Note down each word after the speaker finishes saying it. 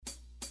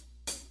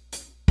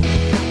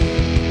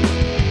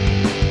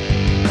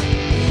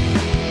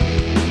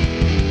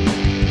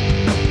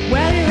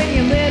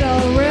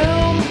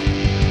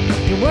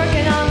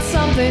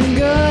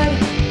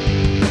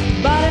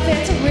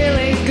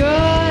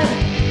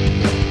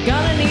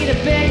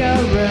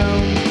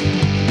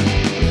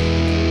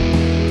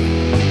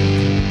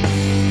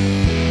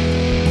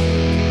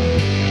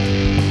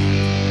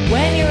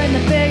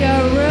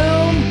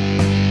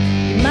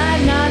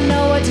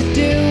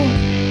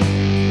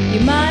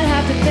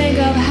have to think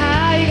of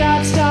how you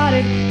got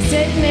started,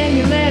 sitting in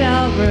your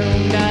little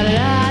room. Da da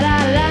da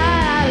da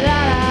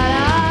da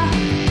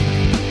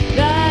da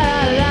da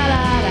da da da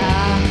da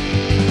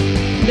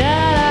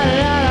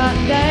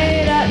da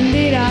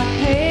da da.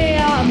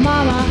 Hey,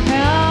 mama,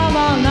 hey,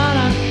 mama,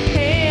 nana.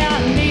 Hey,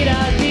 dee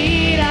da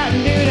dee da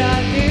doo da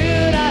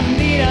doo da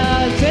dee da.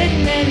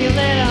 Sitting in your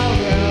little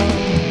room.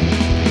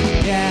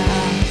 Yeah.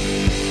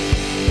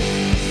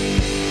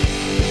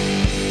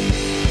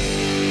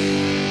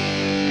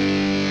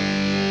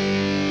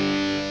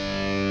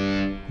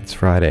 It's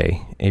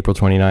Friday, April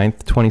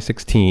 29th,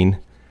 2016.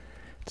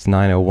 It's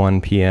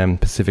 9:01 p.m.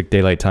 Pacific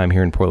Daylight Time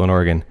here in Portland,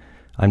 Oregon.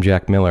 I'm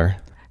Jack Miller.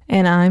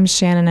 And I'm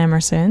Shannon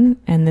Emerson,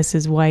 and this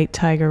is White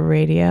Tiger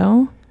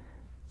Radio.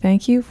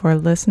 Thank you for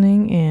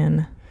listening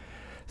in.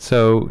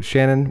 So,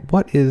 Shannon,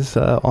 what is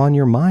on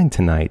your mind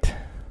tonight?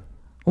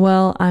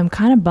 Well, I'm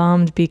kind of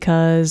bummed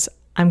because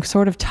I'm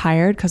sort of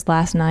tired because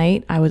last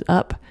night I was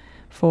up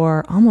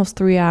for almost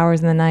 3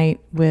 hours in the night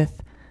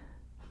with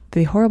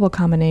the horrible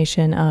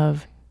combination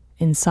of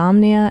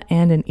insomnia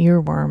and an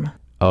earworm.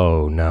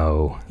 Oh,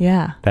 no.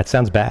 Yeah. That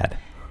sounds bad.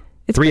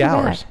 It's 3 pretty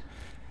hours. bad.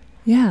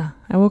 Yeah.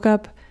 I woke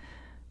up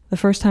the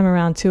first time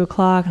around 2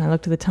 o'clock and I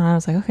looked at the time. I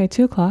was like, okay,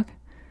 2 o'clock.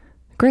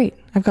 Great.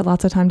 I've got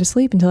lots of time to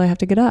sleep until I have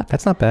to get up.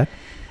 That's not bad.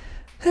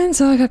 And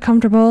so I got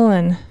comfortable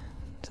and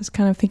just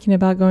kind of thinking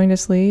about going to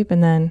sleep.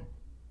 And then,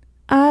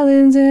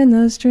 islands in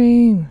the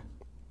stream.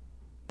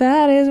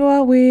 That is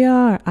what we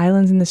are.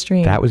 Islands in the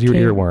stream. That was your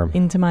came earworm.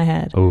 into my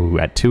head. Oh,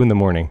 at 2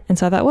 a.m. And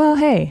so I thought, well,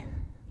 hey,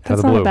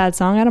 that's not a bad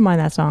song. I don't mind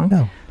that song.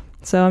 No.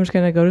 So I'm just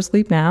going to go to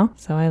sleep now.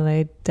 So I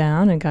laid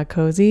down and got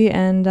cozy.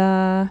 And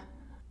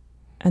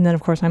then,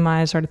 of course, my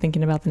mind started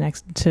thinking about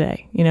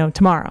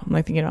tomorrow. I'm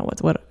like thinking about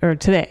or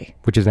today.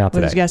 Which is now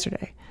today. Which is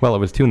yesterday. Well, it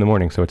was 2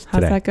 a.m, so it's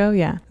How's today. that go?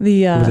 Yeah.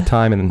 It was a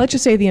time and... Let's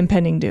just say the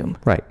impending doom.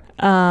 Right.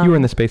 You were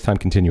in the space-time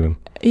continuum.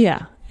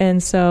 Yeah.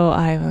 And so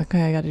I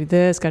got to do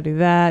this, got to do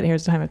that.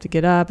 Here's the time I have to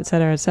get up, et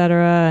cetera, et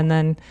cetera. And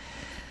then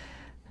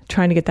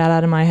trying to get that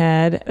out of my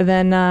head.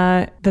 Then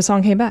the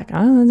song came back.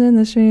 Islands in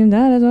the stream,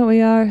 that is what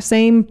we are.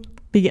 Same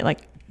begin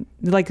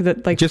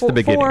Just the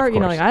beginning, of course.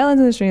 like islands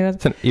in the stream.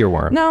 It's an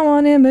earworm. No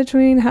one in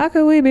between. How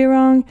could we be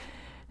wrong?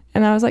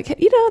 And I was like,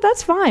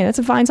 that's fine. That's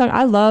a fine song.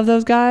 I love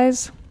those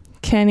guys.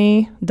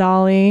 Kenny,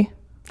 Dolly.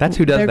 That's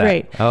who does They're that.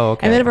 great. Oh,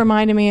 okay. And then it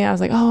reminded me, I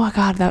was like, oh,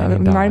 God, that Kenny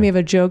and reminded Dolly. me of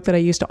a joke that I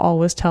used to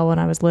always tell when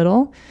I was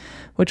little,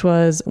 which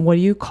was, what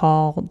do you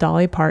call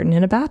Dolly Parton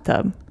in a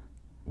bathtub?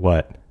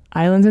 What?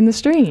 Islands in the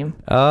stream.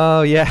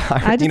 Oh, yeah.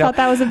 I just thought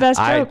that was the best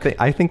joke.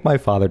 I think my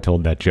father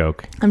told that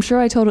joke. I'm sure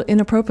I told it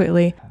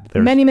inappropriately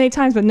many, many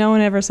times, but no one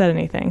ever said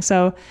anything.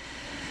 So,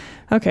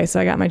 okay, so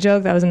I got my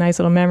joke. That was a nice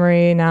little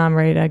memory. Now I'm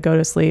ready to go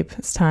to sleep.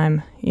 It's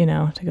time,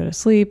 to go to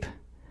sleep.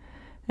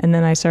 And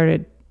then I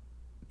started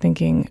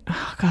thinking,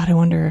 oh, God, I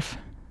wonder if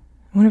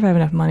I have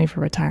enough money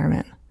for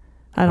retirement.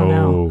 I don't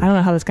know. I don't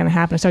know how that's going to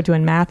happen. I started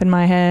doing math in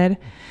my head.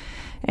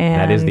 And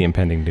that is the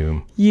impending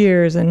doom.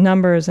 Years and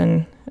numbers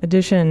and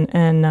addition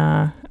and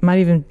might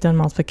even done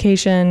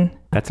multiplication.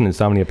 That's an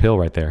insomnia pill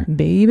right there.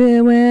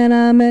 Baby, when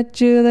I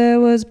met you, there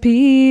was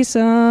peace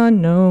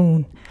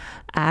unknown.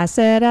 I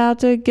set out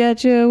to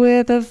get you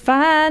with a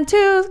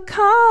fine-tooth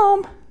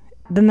comb.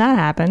 Then that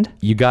happened.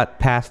 You got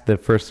past the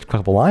first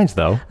couple lines,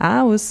 though.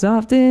 I was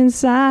soft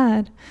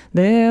inside.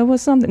 There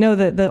was something. No,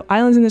 the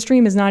Islands in the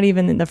Stream is not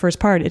even in the first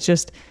part.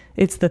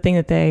 It's the thing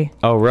that they...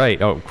 Oh,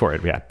 right. Oh, of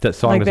course. Yeah. The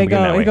song doesn't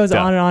begin that way. It goes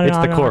on and on and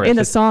on. It's the chorus. In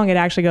the song, it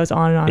actually goes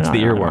on and on and on. It's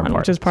the earworm part.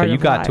 Which is part so of you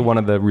got to one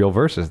of the real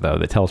verses, though,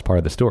 that tells part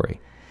of the story.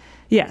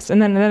 Yes.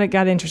 And then it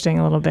got interesting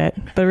a little bit.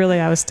 But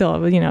really, I was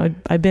still,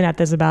 I've been at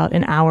this about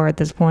an hour at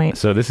this point.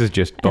 So this is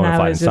just bona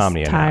fide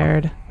insomnia now. I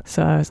was just tired.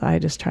 So I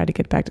just tried to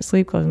get back to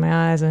sleep, close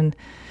my eyes, and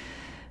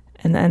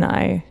then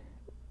I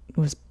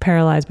was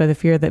paralyzed by the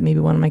fear that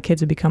maybe one of my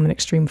kids would become an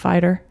extreme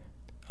fighter.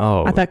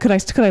 Oh. I thought, could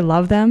I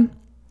love them?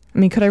 I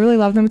mean, could I really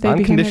love them if they became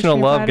an Unconditional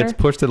extreme love fighter? gets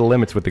pushed to the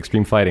limits with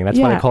extreme fighting. That's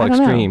why they call it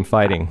extreme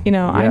fiting.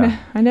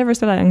 I never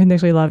said I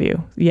unconditionally love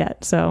you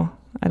yet, so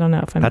I don't know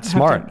if I'm... That's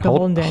smart.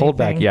 Hold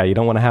back. Yeah, you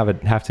don't want to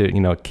have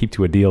to keep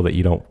to a deal that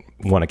you don't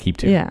want to keep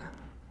to. Yeah.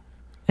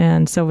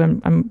 And so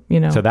I'm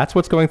So that's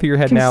what's going through your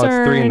head now.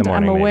 It's 3 a.m.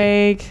 I'm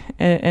awake,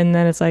 and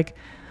then it's like,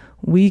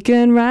 we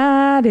can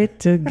ride it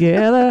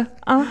together.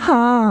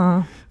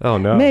 Oh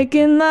no.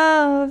 Making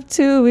love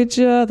to each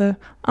other.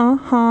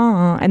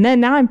 And then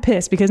now I'm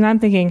pissed because now I'm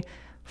thinking,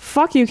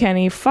 fuck you,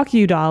 Kenny. Fuck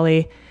you,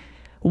 Dolly.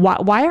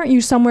 Why aren't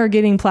you somewhere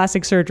getting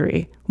plastic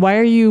surgery? Why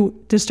are you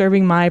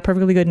disturbing my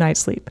perfectly good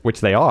night's sleep?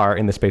 Which they are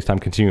in the space-time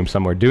continuum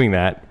somewhere doing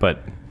that, but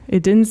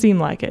it didn't seem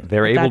like it.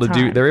 They're able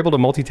to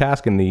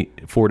multitask in the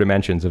 4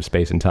 dimensions of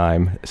space and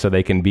time, so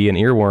they can be an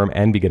earworm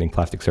and be getting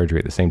plastic surgery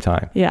at the same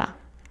time. Yeah.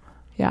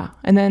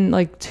 And then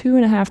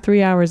 2.5,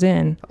 3 hours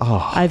in,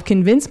 I've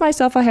convinced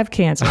myself I have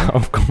cancer.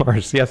 Of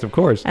course. Yes, of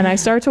course. And I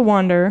start to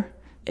wonder,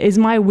 is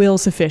my will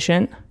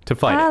sufficient? To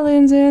fight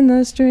Islands in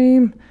the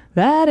stream,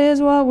 that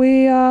is what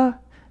we are.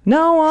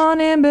 No one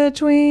in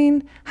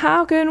between.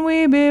 How can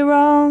we be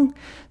wrong?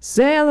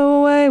 Sail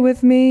away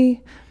with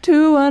me.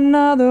 to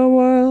another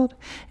world,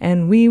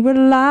 and we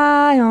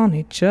rely on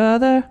each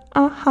other,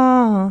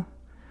 from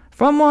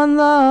one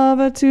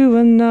lover to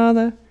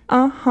another,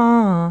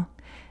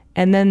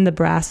 And then the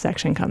brass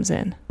section comes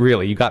in.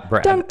 Really? You got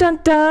brass? Dun, dun,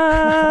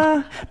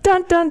 dun,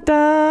 dun, dun,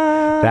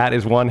 dun. That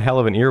is one hell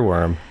of an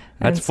earworm.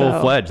 That's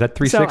full-fledged. That's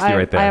 360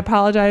 right there. I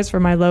apologize for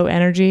my low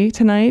energy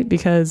tonight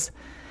because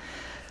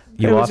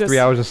you lost 3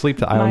 hours of sleep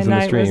to Islands in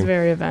the Stream. My night was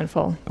very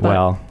eventful.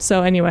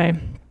 So anyway,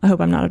 I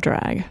hope I'm not a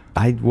drag.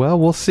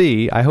 We'll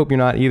see. I hope you're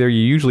not either.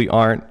 You usually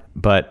aren't,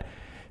 but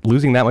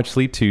losing that much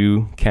sleep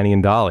to Kenny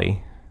and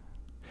Dolly.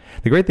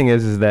 The great thing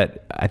is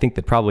that I think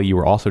that probably you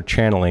were also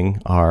channeling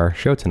our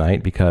show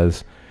tonight,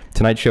 because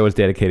tonight's show is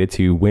dedicated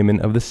to women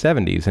of the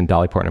 70s, and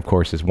Dolly Parton, of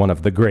course, is one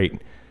of the great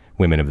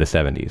women of the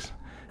 70s.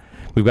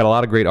 We've got a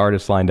lot of great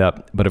artists lined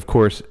up, but of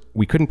course,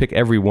 we couldn't pick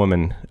every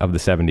woman of the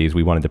 70s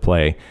we wanted to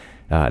play,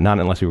 not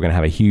unless we were going to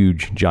have a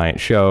huge, giant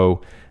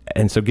show.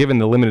 And so given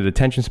the limited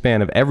attention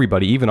span of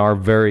everybody, even our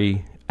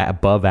very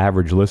above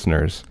average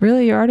listeners.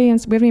 Really? We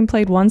haven't even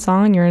played one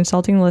song and you're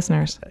insulting the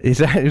listeners. Is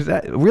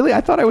that really? I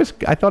thought I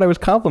was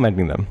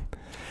complimenting them.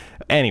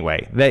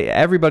 Anyway,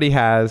 everybody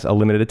has a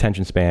limited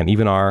attention span,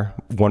 even our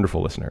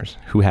wonderful listeners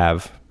who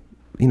have,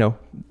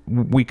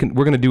 we're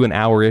going to do an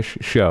hour-ish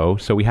show,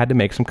 so we had to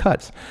make some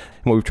cuts.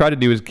 And what we've tried to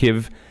do is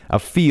give a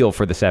feel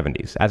for the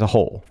 70s as a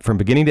whole, from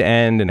beginning to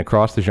end and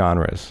across the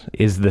genres.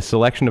 Is the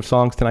selection of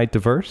songs tonight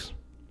diverse?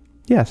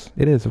 Yes,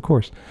 it is, of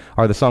course.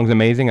 Are the songs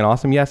amazing and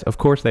awesome? Yes, of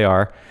course they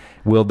are.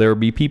 Will there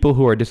be people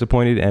who are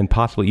disappointed and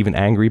possibly even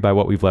angry by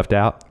what we've left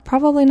out?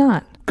 Probably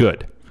not.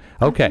 Good.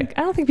 Okay.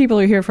 I don't think people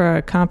are here for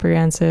a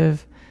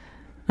comprehensive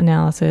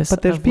analysis.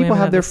 But there's people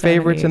have their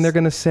favorites, and they're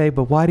going to say,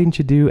 but why didn't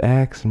you do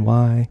X and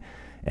Y?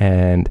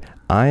 And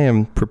I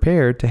am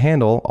prepared to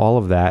handle all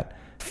of that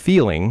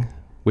feeling,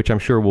 which I'm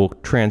sure will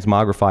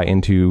transmogrify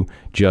into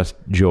just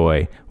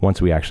joy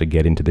once we actually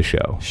get into the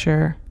show.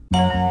 Sure.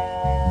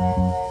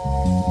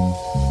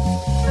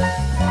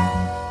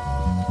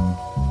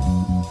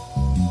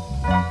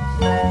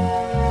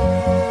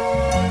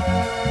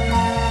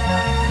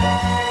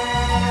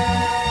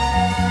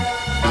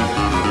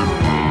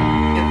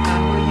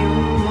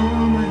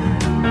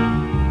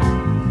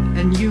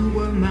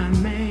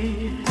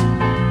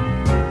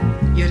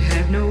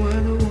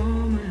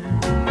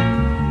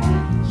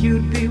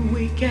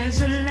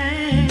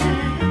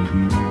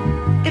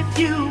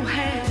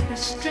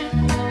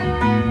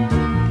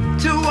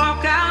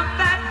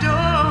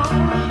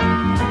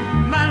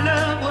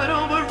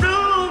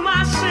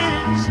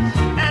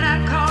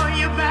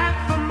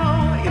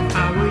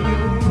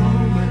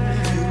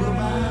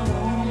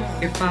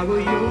 If I were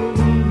your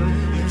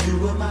woman, if you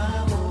were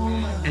my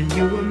woman, and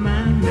you were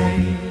my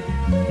man.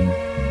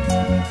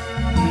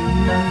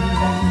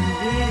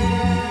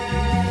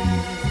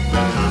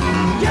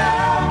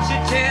 Yeah. She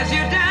tears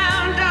you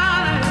down,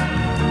 darling.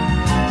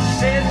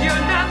 Says you're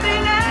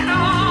nothing at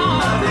all.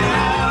 Nothing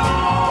at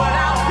all. But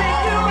I'll pick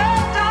you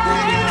up,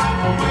 darling. Pick it up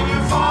when you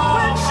fall.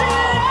 When she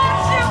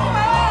lets you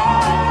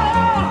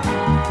fall,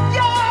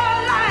 you're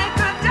like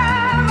a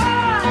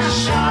diamond.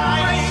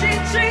 Shine. When she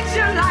treats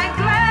you like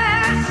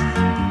glass.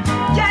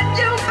 Yet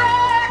you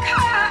beg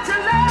her to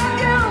love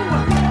you,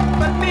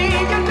 but me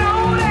you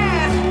don't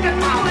ask. If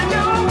I were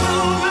your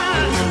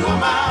woman, you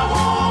were my woman. If I were your woman, you were my woman.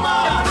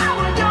 If I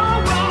were your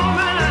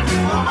woman,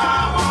 you were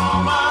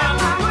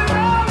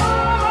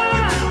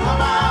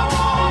my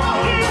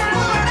woman.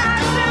 Here's what I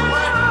do.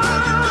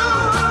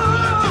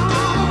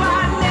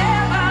 I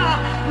never,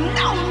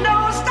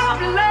 stop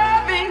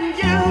loving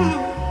you.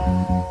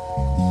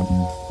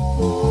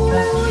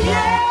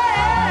 Yeah,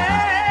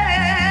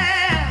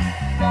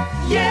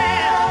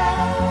 yeah.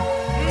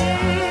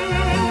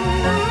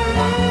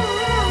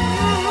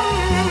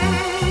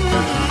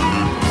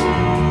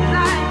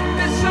 Life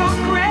is so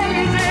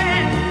crazy,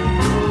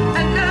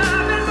 and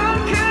love is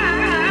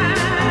unkind.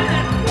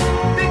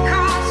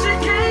 Because she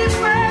came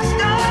first,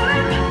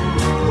 darling,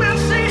 will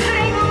she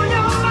hang on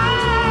your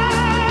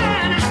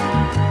mind?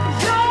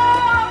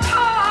 You're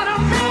part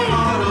of me,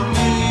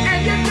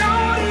 and you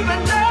don't even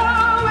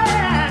know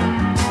it.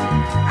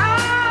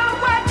 I'm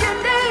what you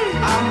need,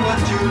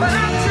 but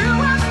I'm too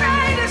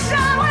afraid to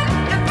show it.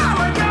 If I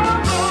were your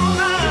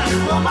woman, you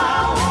were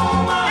my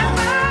woman. If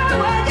I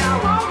were your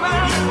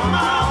woman, you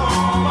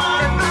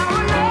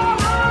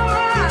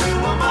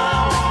were my woman. If I were your woman, you were my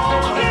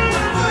woman.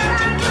 Here's what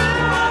I do.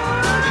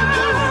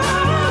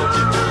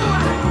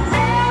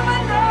 Never,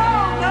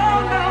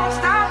 no,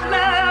 stop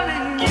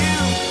loving you.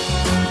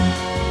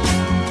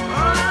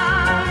 Oh,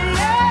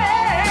 yeah.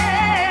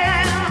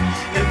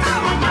 If I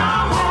were my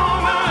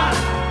woman,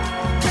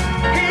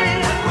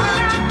 here's what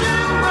I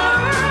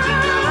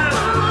do.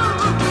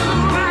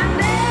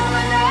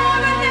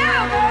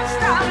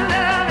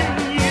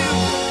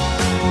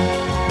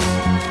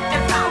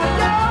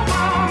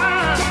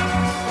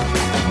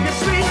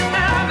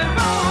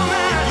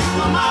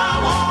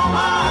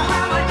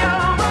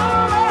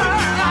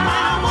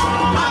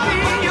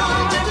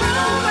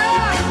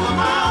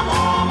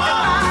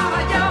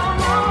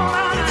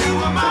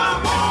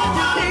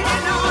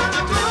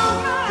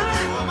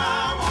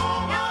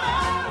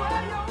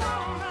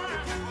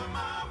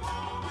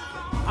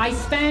 I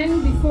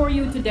stand before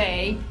you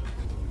today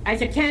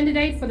as a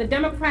candidate for the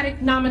Democratic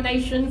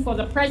nomination for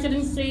the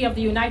presidency of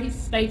the United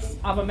States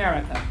of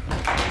America.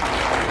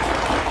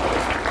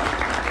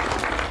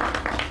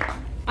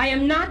 I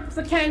am not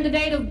the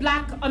candidate of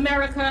Black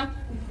America,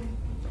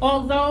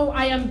 although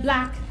I am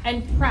black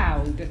and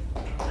proud.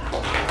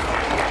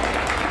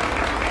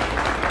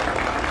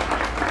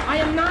 I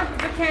am not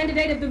the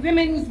candidate of the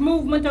women's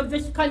movement of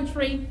this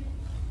country,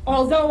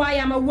 although I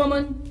am a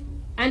woman,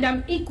 and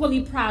I'm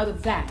equally proud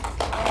of that.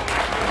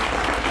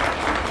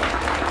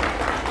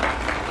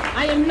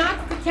 I am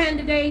not the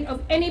candidate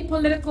of any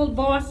political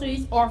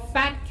bosses or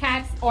fat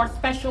cats or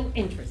special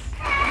interests.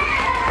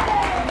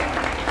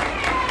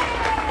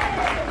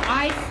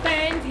 I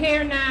stand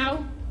here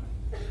now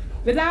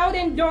without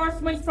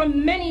endorsement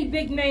from many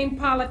big-name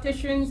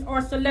politicians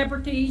or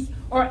celebrities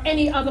or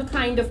any other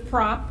kind of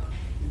prop.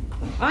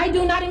 I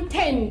do not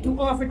intend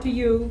to offer to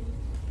you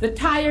the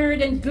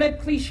tired and glib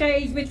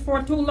cliches which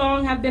for too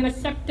long have been an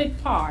accepted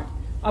part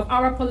of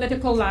our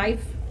political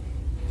life.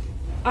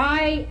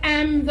 I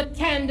am the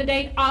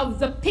candidate of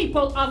the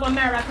people of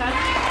America.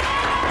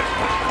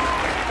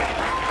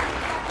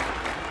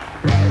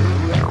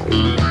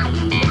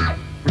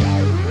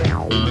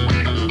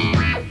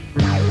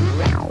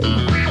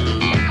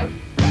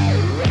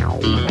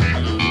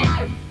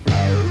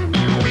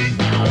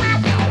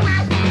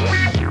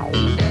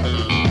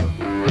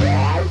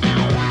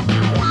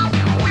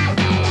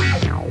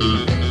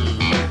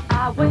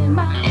 I wear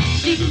my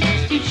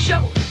sleeves too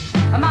short,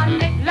 my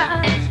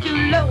neckline's too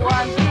low.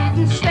 I'm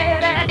getting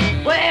stared at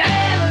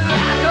wherever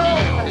I go.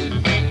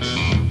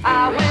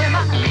 I wear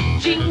my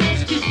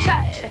jeans too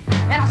tight,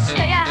 and I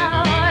stay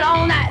out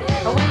all night.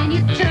 When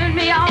you turn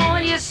me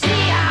on, you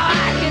see how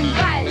I can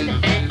fight.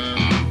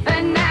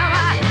 And now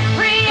my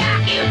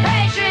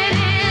preoccupation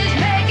is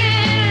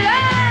making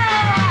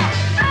love.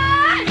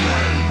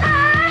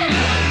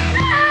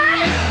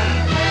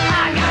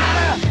 I got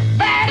a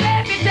bad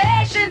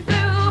reputation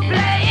through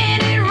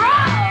playing it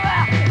wrong.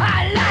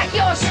 I like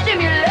your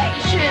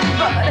stimulation,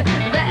 but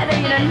that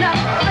ain't enough.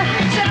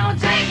 So don't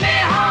take me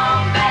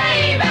home,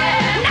 baby.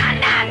 Nah,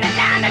 nah, nah,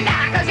 nah, nah,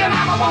 nah, 'cause your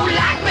mama won't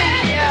like me.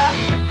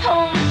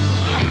 Home.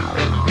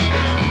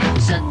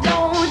 So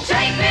don't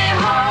take me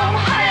home,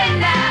 honey,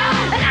 now.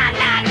 Nah,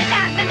 nah, nah,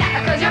 nah, nah, nah,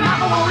 'cause your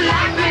mama won't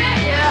like me.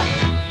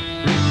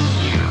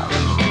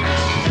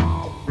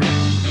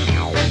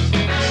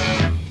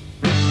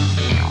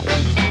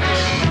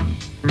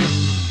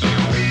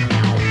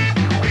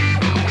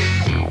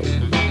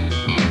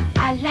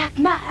 I like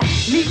my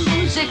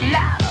music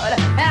loud,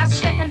 and I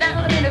stand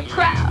out in the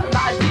crowd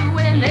by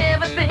doing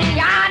everything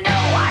I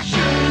know I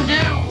shouldn't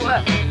do.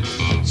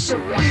 So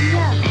when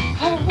you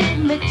hold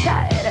me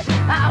tight,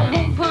 I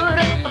won't put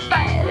up a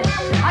fight.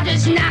 I'll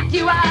just knock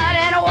you out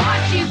and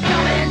watch you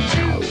coming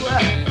to.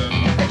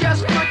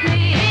 Just put me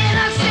in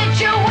a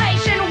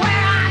situation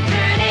where I'm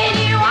turning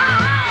you on.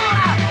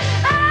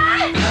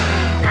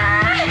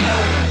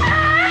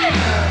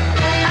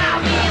 I'll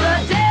be the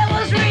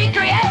devil's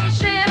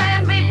recreation,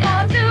 and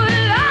before too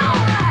long,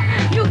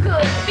 you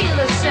could feel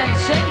a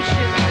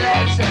sensation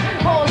that's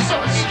oh so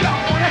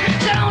strong.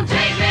 So don't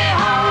take me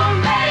home,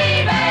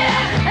 baby.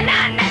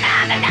 Nah, nah,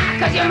 nah, nah, nah,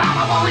 'cause your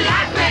mama won't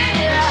like me.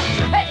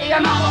 Hey,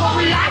 your mama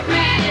won't like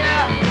me.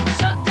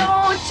 So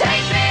don't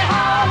take me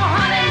home,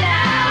 honey,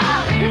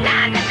 now.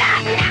 Nah, nah, nah,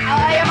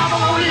 nah, your mama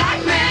won't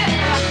like me.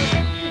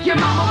 Your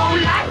mama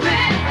won't like me.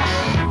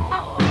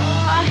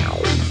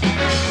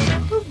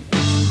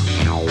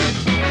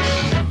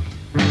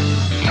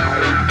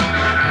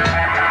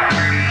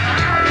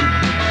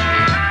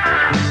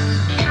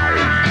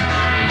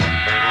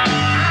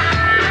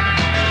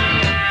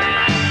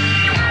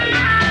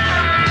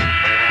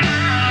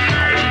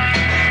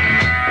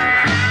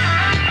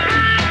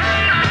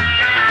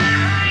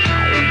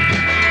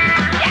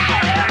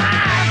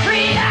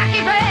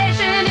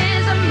 Preoccupation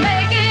is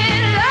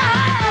making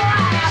love.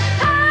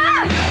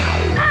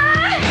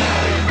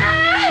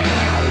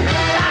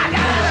 I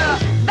got a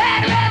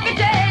bad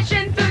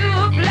reputation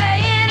through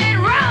playing it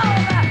wrong.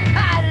 I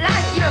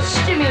like your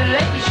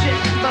stimulation,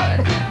 but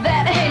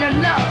that ain't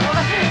enough.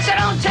 So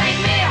don't take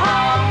me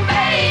home,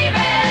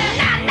 baby.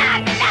 Nah, nah,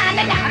 nah,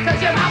 nah, nah,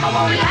 'cause your mama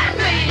won't like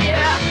me.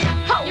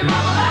 Oh, your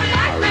mama won't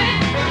like me.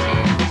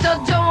 So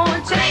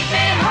don't take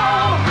me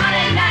home,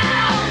 honey, now.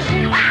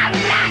 Nah,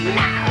 nah,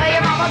 nah,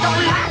 your mama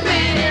don't like me.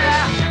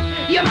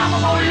 Your mama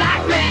won't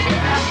like me.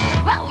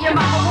 Well, your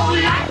mama won't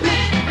like me.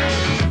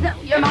 No,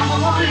 your mama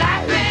won't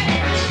like me.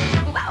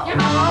 Well, your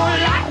mama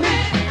won't like me.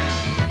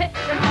 Hey,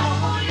 your mama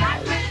won't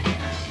like me.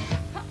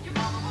 Your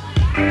mama won't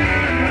like me.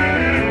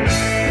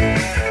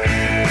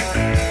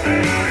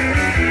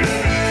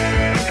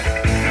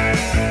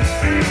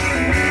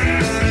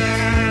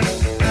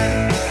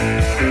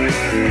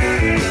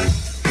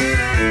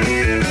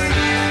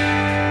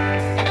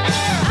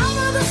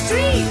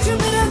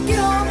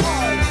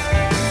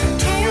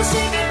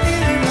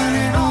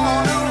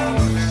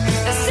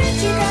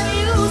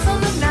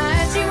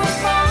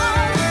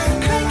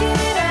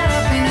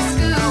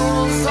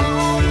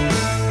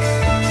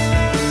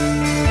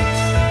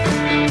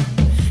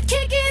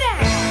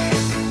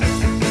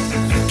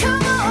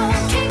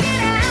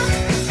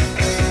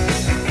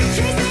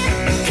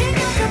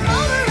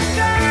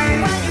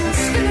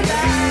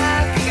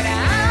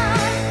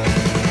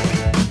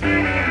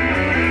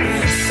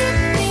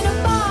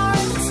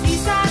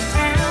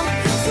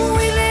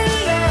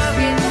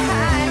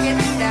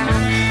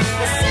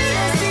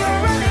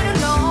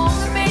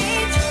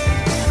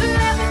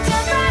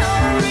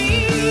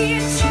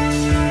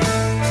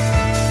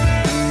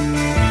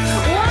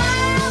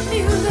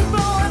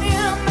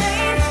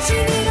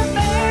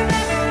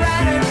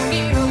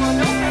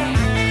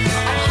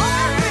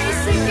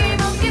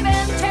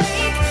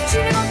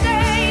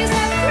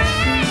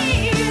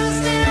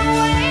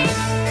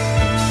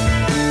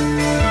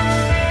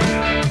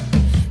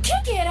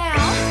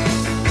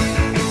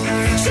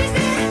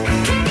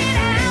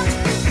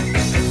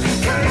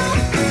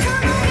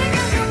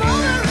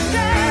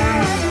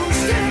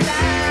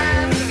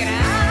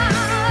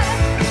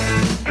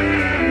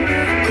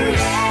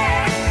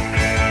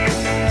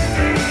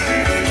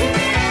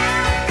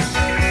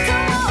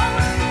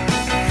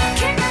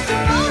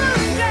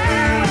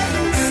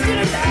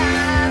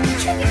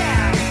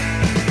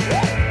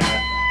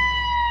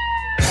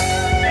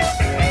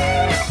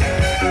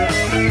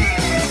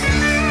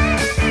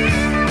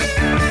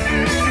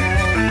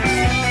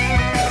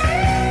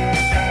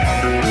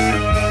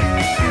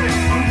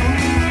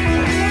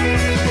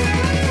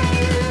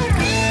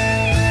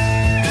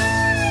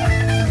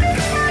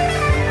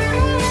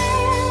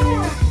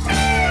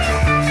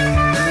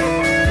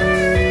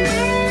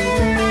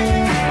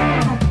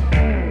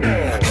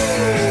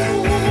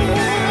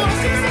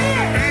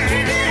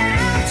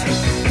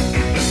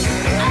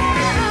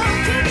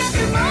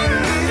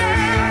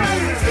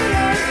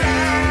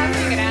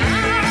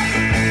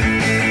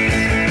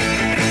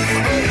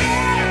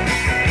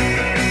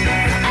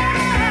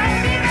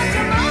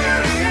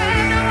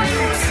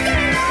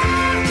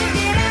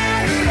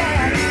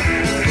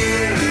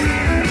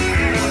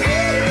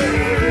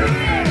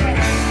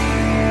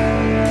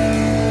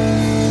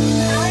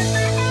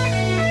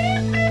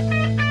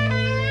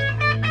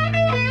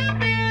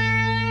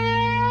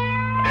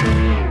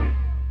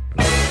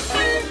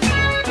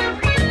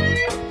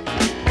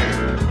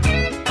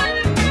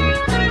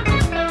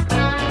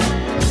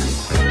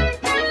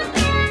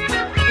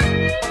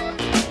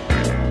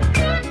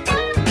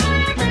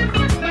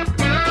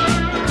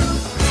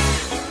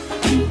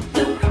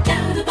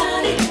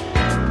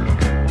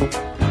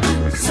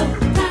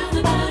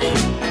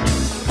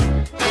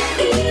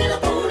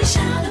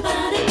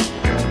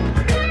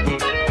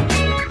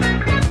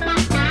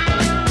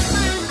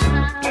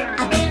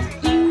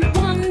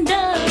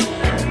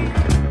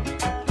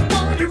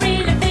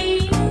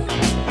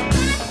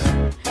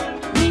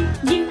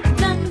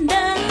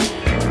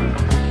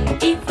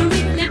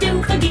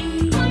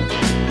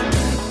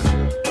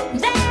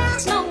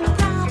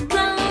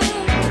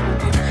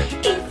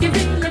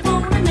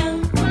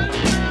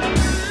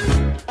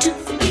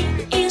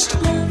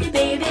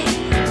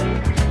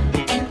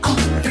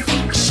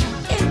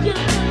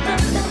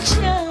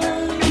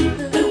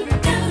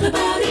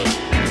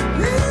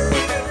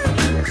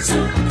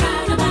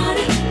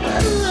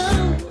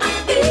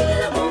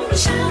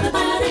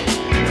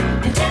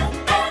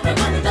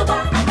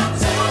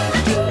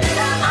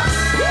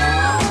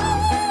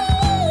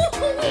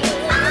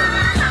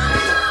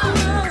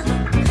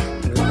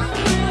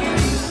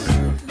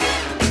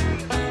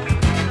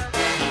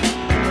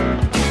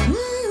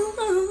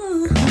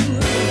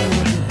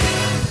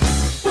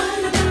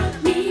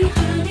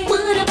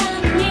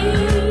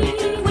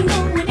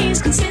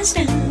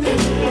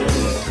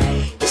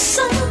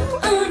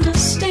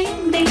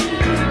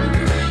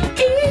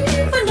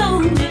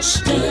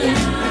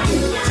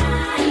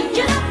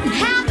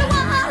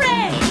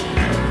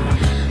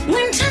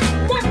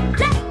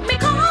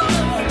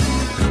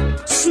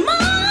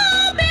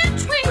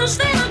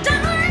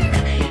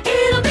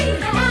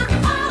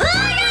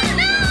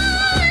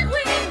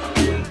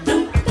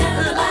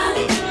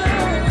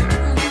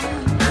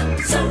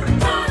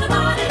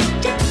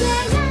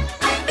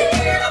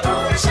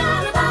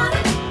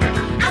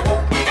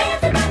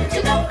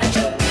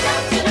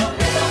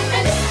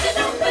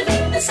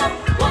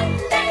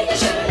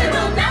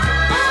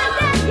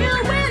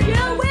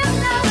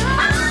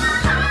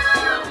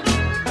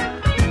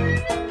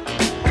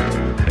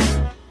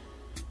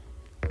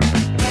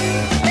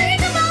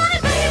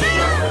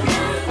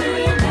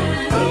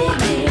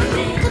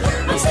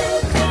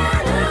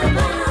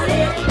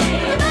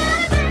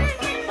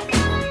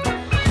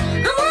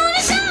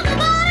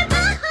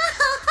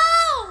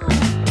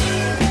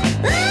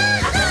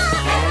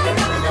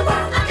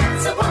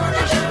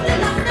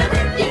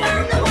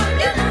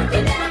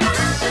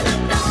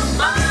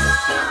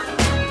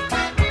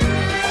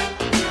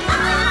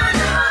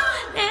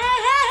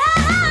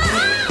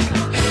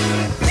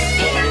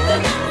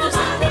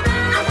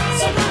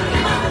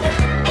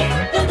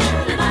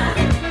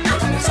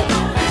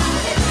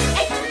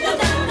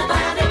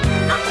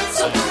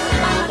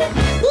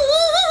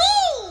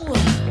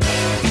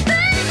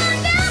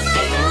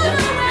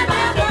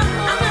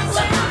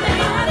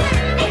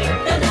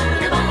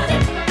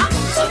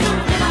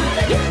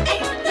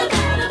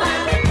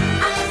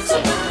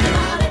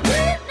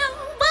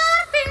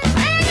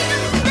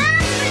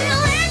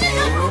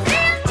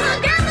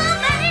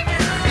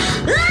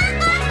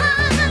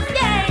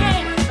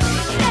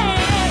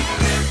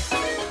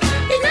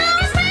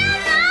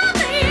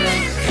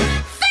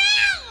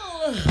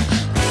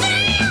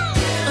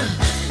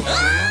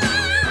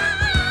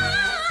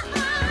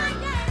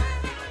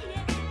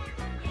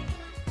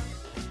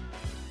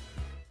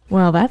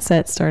 Well, that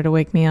set started to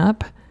wake me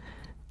up.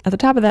 At the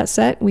top of that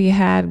set, we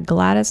had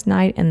Gladys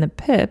Knight and the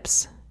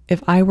Pips,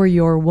 If I Were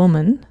Your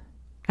Woman.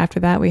 After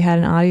that, we had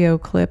an audio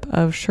clip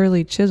of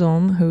Shirley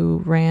Chisholm,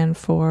 who ran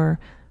for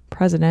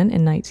president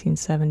in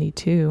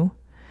 1972.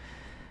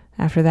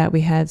 After that,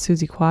 we had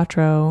Suzi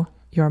Quatro,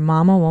 Your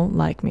Mama Won't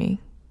Like Me.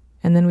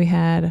 And then we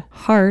had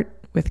Heart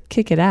with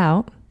Kick It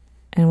Out.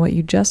 And what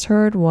you just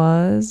heard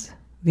was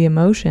The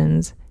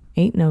Emotions,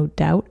 Ain't No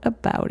Doubt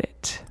About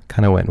It.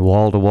 Kind of went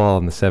wall to wall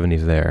in the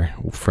 70s there,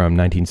 from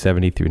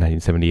 1970 through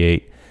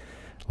 1978.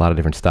 A lot of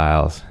different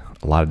styles,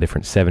 a lot of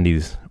different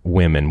 70s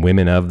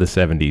women of the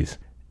 70s.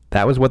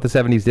 That was what the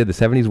 70s did. The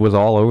 70s was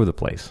all over the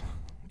place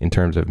in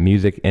terms of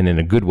music, and in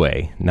a good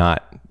way,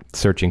 not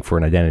searching for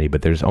an identity,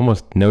 but there's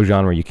almost no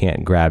genre you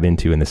can't grab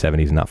into in the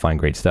 70s and not find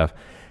great stuff.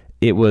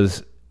 It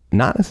was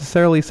not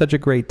necessarily such a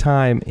great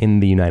time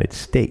in the United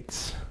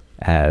States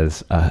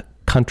as a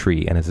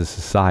country and as a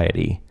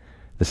society.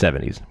 The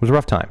 70s. It was a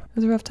rough time. It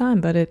was a rough time,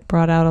 but it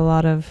brought out a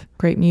lot of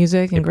great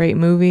music and great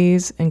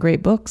movies and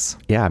great books.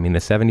 Yeah, I mean, the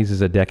 70s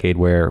is a decade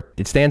where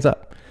it stands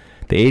up.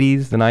 The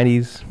 80s, the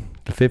 90s,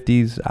 the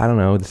 50s, I don't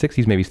know. The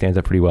 60s maybe stands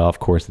up pretty well. Of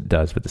course it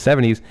does. But the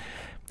 70s,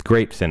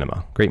 great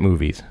cinema, great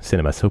movies.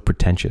 Cinema, so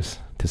pretentious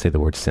to say the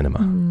word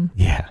cinema.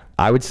 Yeah.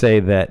 I would say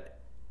that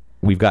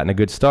we've gotten a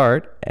good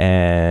start,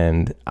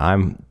 and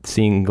I'm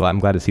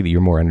glad to see that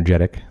you're more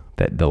energetic,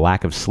 that the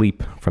lack of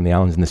sleep from the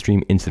Islands in the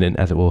Stream incident,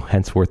 as it will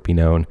henceforth be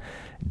known,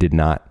 did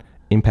not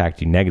impact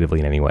you negatively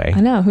in any way.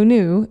 I know. Who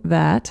knew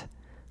that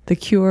the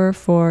cure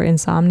for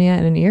insomnia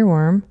and an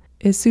earworm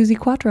is Suzi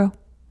Quatro?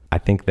 I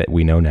think that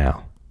we know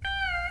now.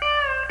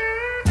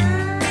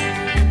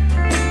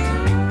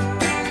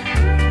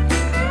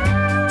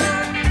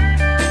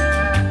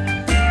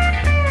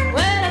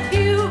 Well, if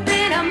you've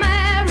been a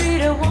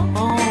married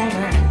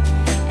woman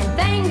and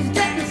things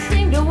doesn't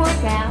seem to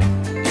work out,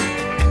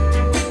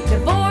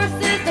 divorce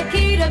is the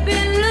key to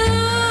being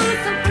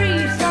loose and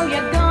free, so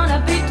you're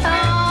gonna be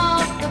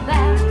talked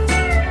about.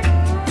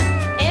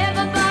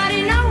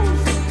 Everybody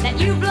knows that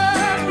you've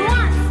loved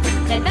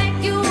once, they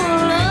think you'll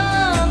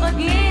love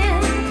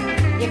again.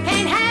 You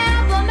can't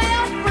have a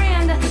male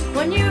friend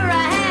when you're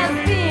a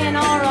has-been,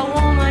 or a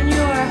woman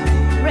you're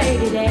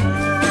rated X.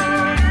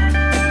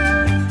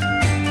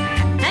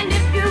 And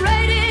if you're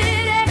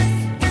rated X,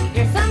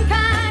 you're some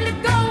kind of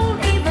gold.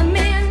 Even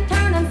men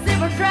turn and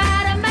silver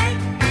try to make.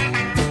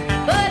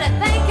 But I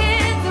think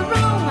it's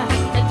wrong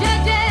to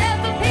judge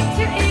every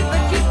picture if a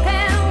cheap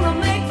camera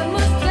makes a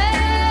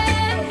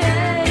mistake.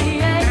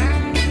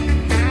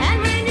 And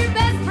when your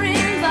best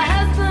friend's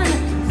husband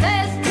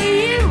says to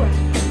you,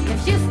 if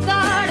she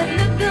started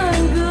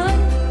looking good,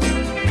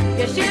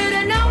 you should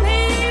have known he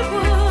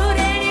would,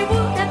 and he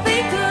would if he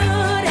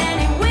could, and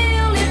he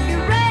will if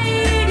you're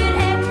rated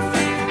X.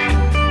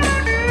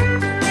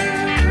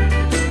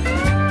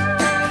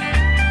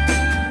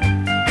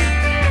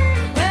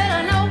 Well,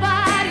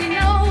 nobody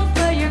knows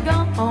where you're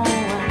going,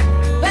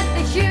 but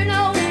they sure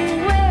know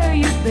where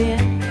you've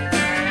been.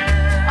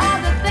 All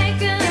the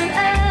thinking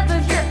of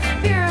is your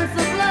experience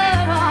of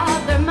love, all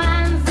their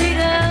minds eat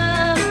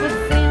up with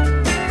sin.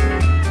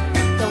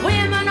 The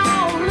women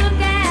all look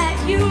at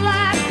you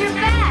like you're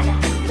bad,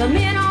 the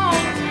men all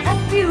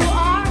hope you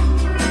are.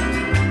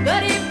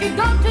 But if you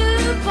go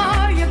too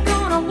far, you're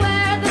gonna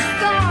wear the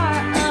scar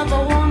of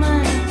a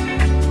woman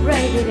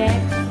rated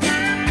X.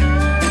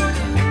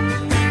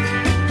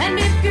 And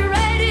if you're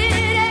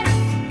rated X,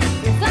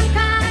 you're some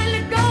kind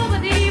of gold,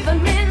 but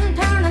even men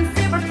turn and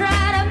silver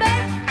try to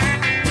make.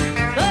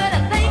 But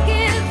I think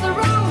it's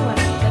wrong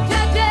to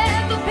judge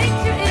every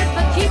picture if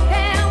a cheap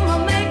camera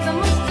makes a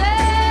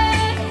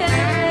mistake.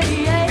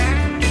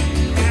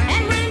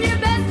 And when your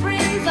best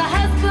friend's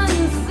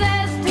husband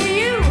says to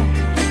you,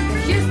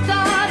 if you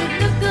started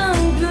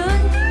looking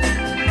good,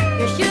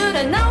 you should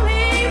have known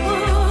he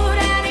would,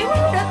 and he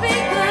would if he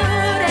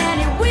could, and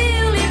he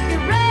will if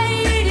you're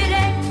rated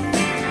X.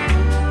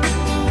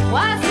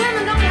 Wise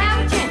women don't have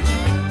a chance,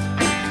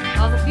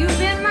 'cause if you've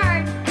been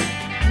married,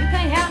 you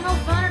can't have no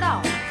fun at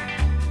all.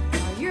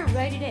 Or you're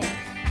rated X.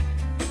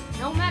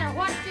 No matter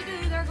what you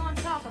do, they're going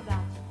to talk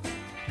about you.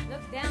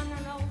 Look down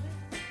their noses.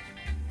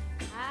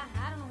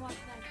 I don't know what to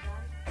think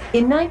about it.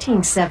 In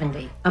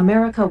 1970,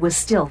 America was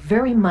still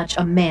very much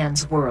a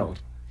man's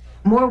world.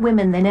 More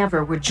women than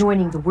ever were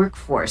joining the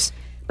workforce,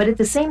 but at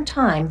the same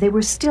time, they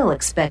were still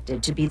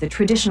expected to be the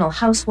traditional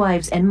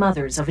housewives and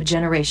mothers of a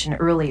generation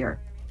earlier.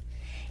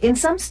 In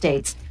some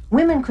states,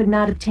 women could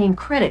not obtain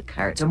credit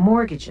cards or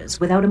mortgages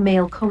without a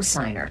male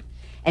cosigner,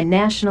 and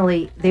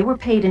nationally, they were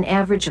paid an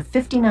average of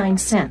 59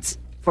 cents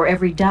for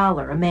every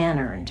dollar a man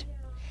earned.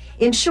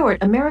 In short,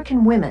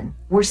 American women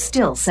were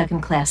still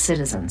second-class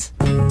citizens.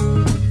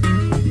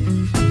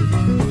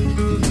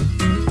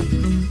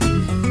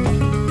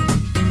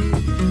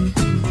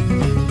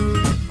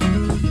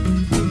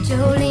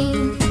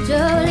 Jolene,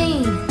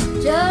 Jolene,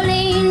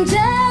 Jolene,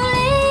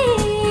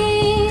 Jolene,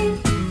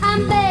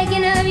 I'm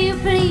begging of you,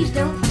 please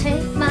don't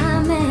take my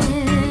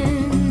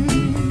man.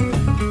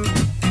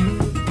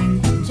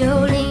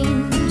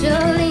 Jolene,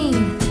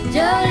 Jolene,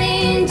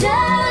 Jolene,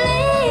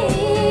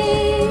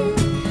 Jolene,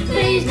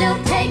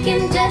 take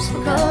him just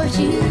because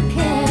you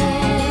can.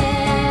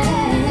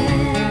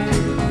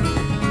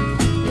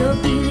 Your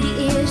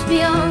beauty is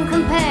beyond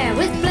compare,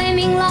 with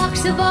flaming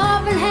locks of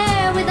auburn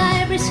hair, with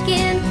ivory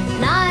skin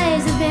and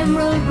eyes of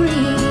emerald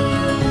green.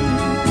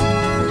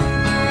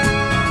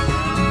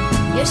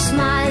 Your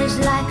smile is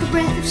like a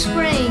breath of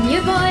spring,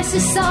 your voice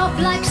is soft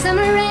like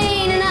summer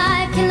rain, and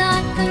I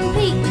cannot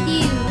compete with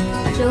you,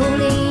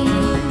 Jolene.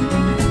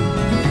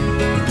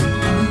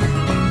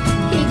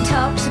 He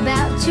talks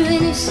about you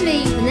in his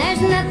sleep, and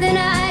there's nothing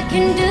I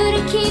can do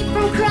to keep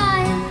from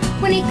crying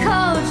when he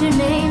calls your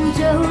name,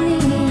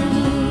 Jolene.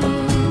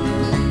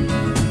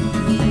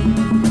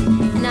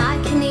 And I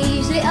can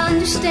easily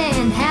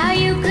understand how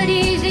you could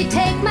easily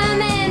take my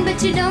man,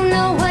 but you don't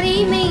know what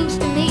he means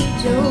to me,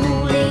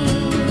 Jolene.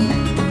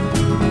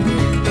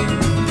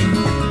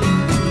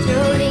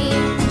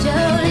 Jolene,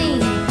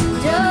 Jolene,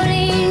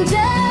 Jolene,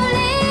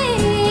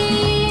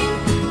 Jolene,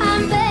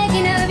 I'm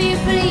begging of you,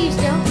 please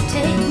don't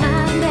take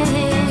my man.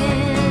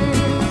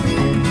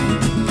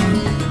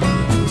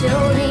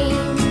 Jolene,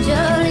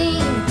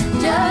 Jolene,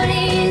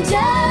 Jolene,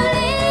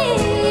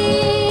 Jolene,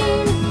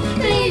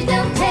 please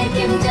don't take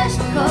him just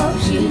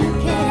because you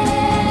can.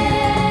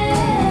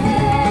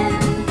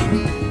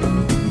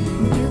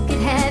 You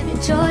could have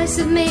your choice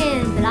of men,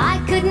 but I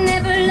could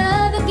never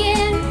love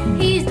again.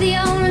 He's the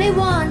only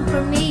one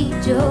for me,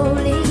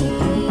 Jolene.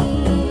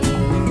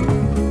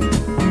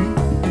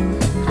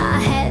 I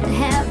had to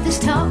have this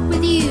talk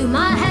with you.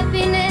 My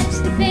happiness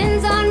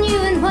depends on you,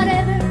 and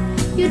whatever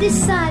you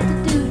decide to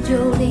do,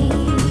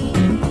 Jolene.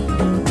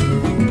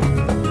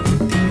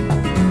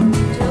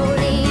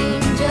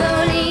 Jolene,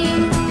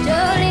 Jolene,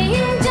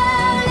 Jolene,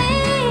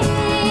 Jolene,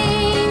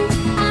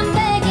 I'm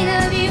begging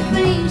of you,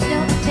 please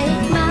don't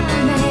take my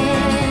man.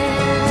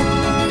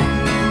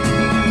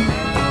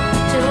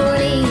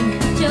 Jolene,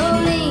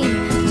 Jolene,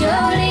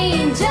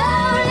 Jolene,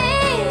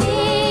 Jolene,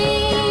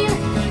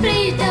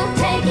 please don't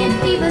take him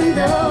even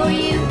though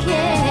you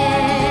can.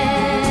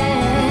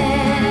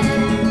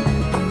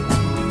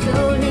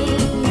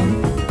 Jolene,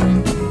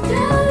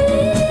 Jolene.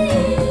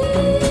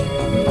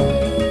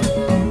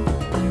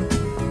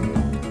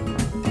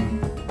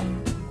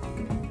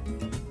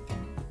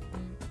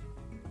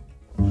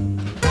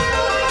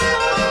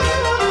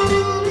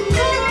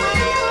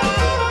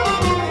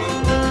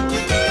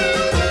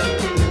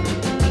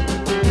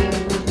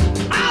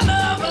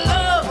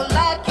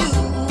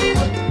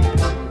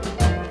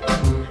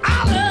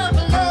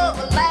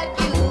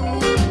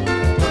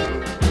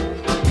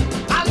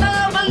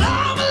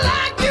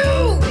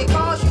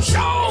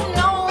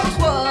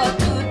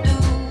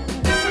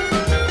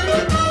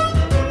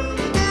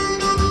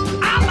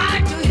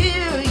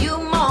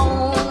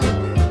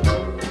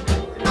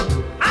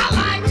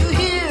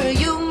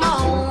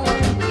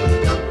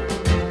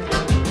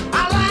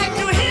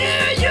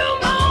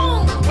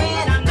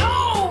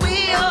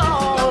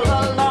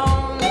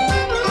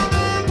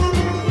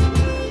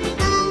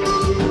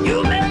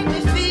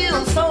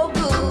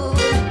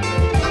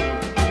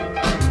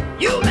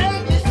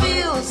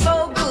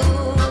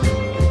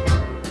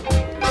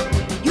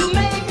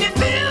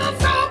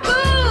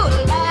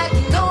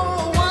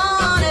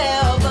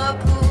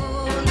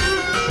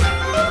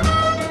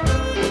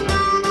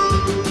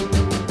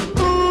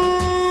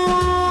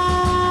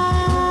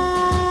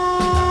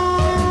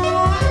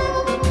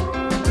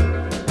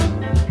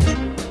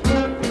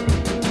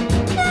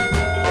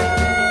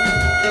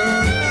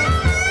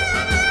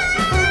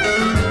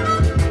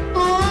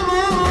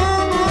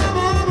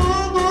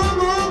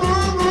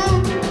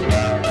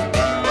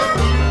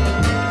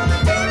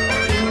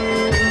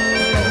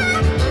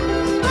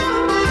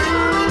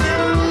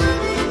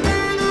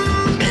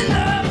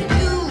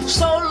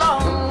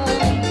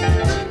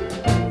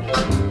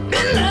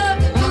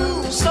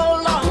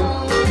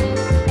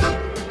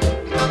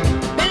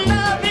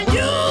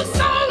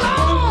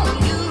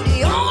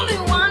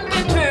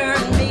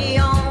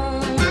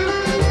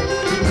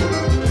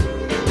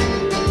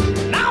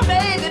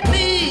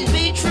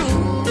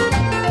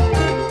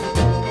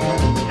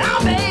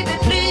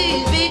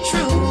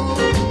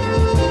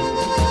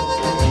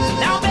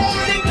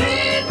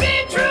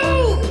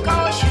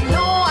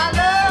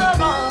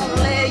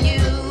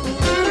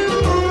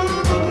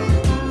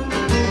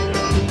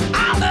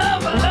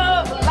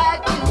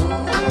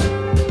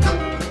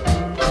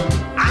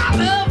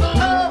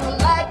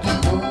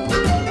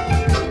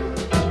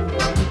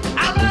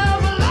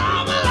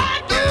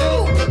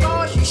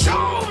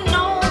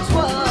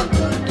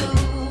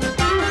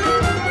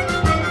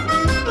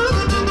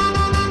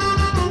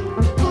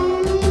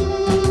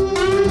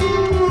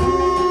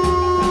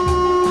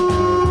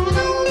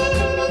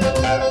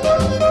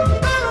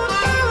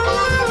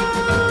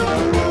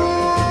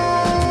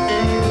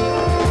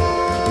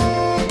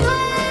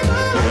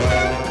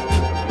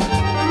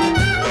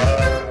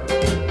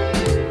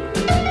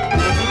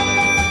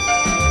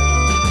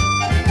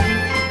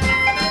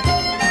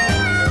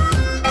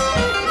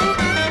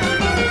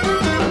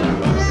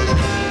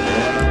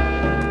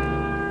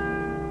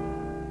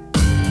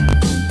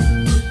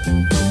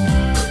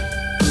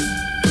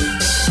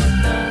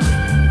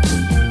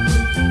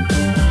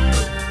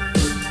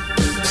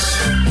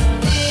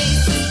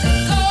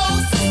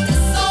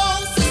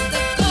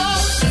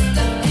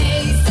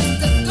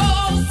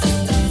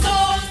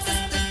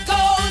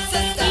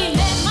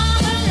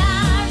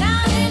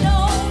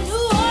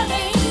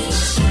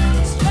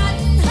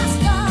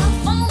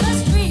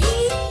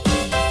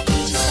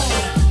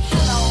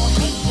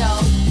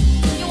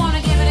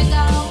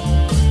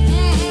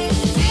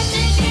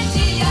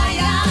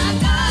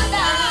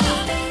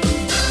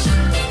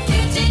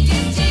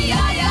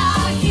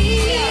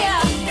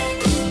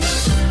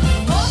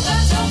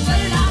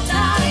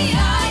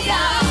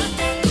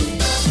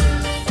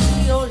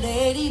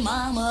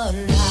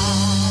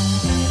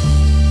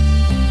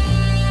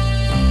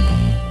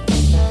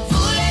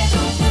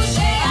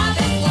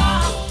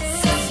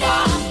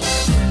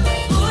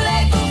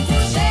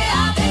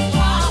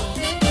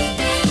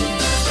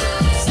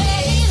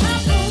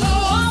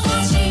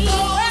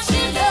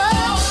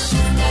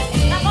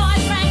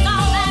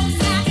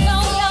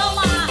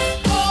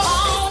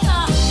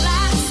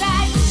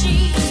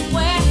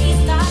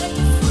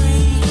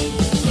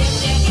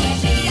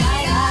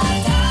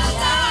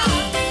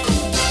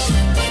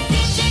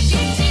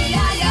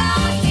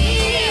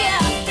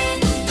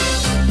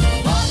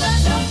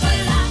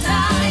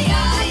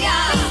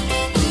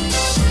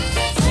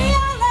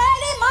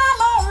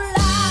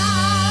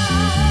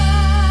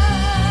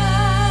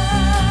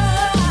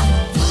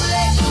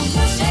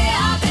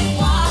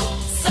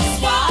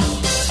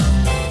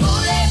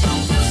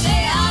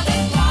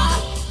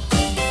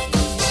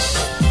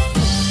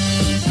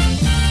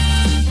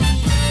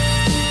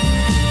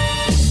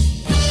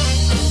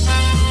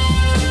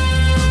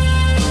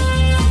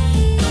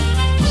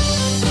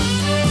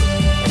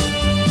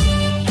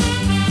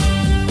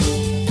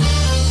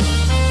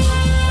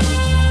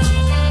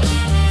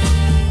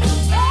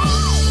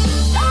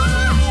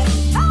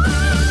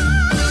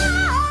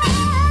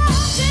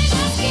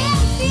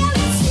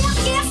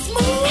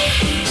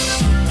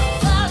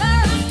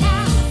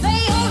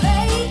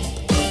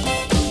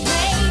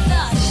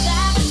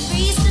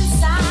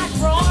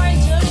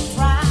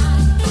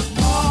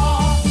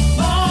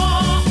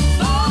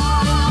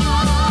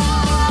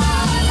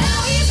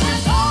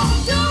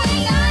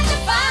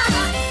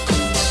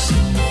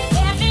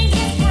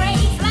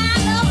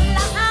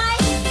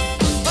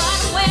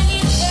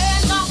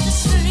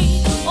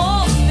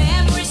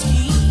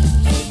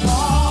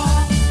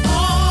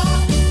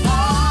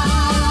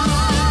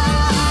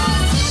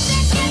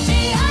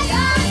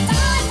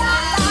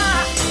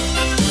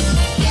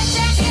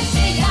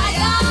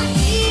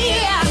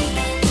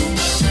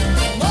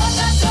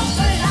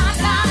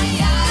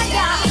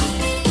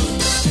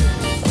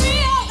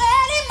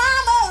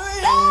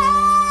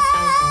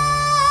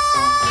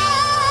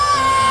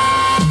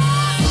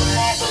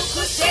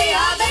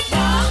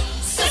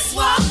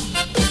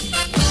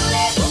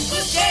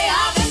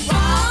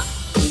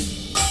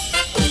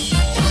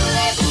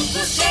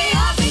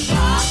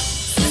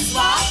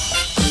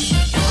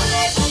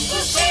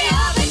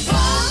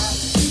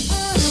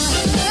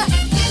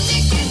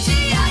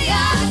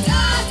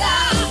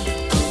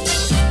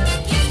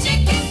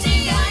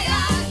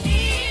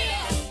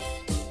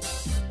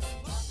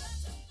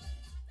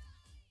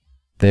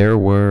 There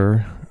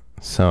were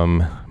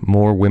some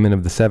more women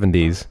of the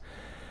 70s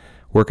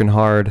working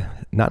hard,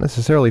 not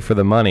necessarily for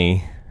the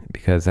money,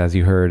 because as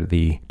you heard,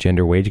 the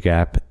gender wage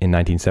gap in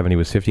 1970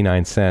 was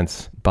 59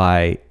 cents.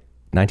 By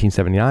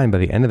 1979, by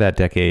the end of that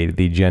decade,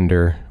 the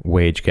gender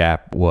wage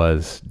gap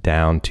was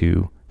down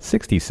to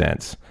 60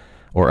 cents,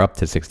 or up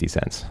to 60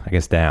 cents, I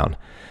guess down.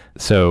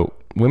 So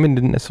women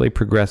didn't necessarily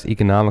progress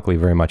economically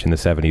very much in the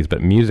 70s,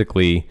 but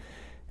musically,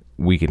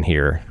 we can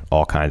hear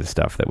all kinds of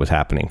stuff that was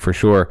happening. For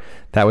sure,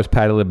 that was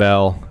Patti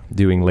LaBelle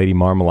doing Lady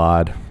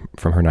Marmalade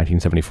from her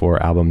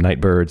 1974 album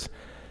Nightbirds.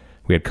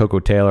 We had Coco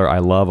Taylor, I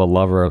Love a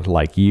Lover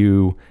Like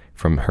You,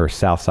 from her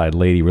Southside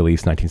Lady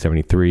release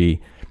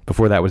 1973.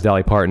 Before that was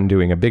Dolly Parton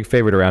doing a big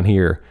favorite around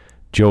here,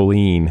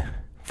 Jolene,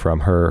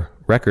 from her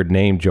record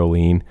named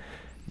Jolene,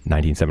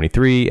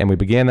 1973. And we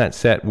began that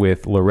set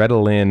with Loretta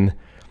Lynn,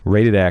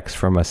 Rated X,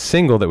 from a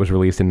single that was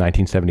released in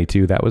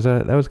 1972. That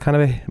was kind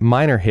of a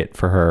minor hit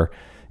for her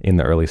in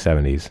the early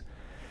 70s.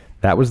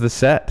 That was the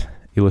set.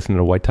 You listen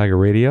to White Tiger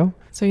Radio?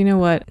 So you know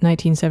what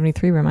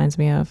 1973 reminds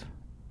me of?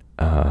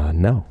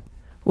 No.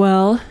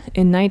 Well,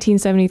 in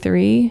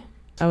 1973,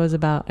 I was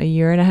about a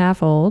year and a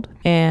half old,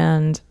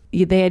 and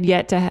they had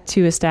yet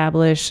to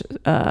establish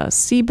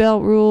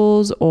seatbelt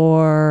rules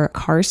or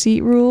car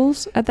seat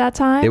rules at that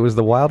time. It was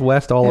the Wild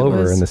West all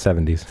over in the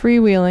 70s.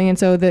 Freewheeling, and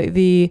so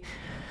the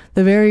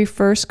very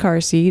first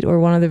car seat, or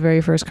one of the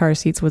very first car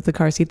seats, was the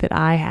car seat that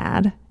I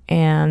had,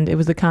 and it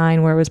was the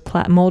kind where it was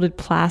molded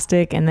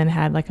plastic and then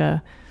had like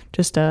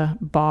just a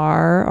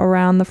bar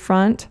around the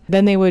front.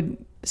 Then they would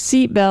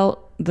seatbelt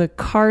the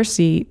car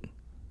seat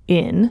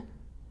in,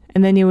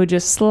 and then you would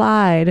just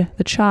slide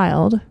the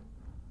child,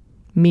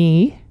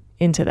 me,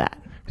 into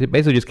that. It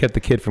basically just kept the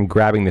kid from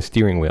grabbing the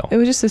steering wheel. It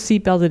was just a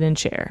seat belted in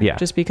chair. Yeah.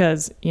 Just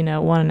because,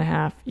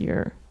 1.5,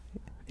 you're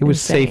It was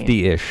insane.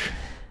 safety-ish.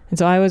 And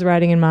so I was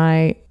riding in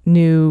my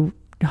new,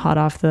 hot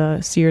off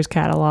the Sears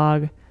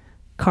catalog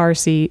car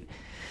seat,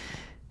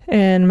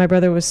 and my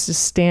brother was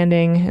just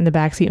standing in the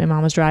back seat. My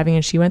mom was driving,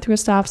 and she went through a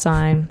stop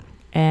sign,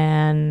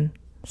 and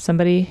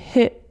somebody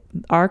hit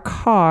our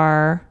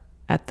car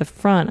at the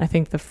front, I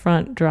think the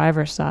front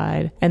driver's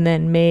side, and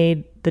then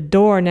made the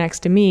door next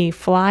to me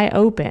fly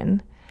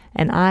open,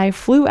 and I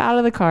flew out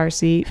of the car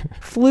seat,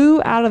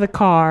 flew out of the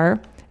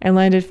car, and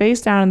landed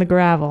face down in the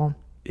gravel.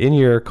 In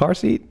your car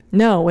seat?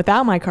 No,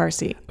 without my car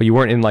seat. But you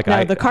weren't in like...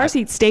 No, the car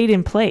seat stayed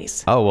in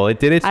place. Oh, well, it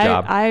did its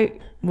job. I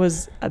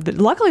was...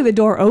 luckily, the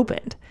door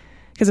opened.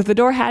 Because if the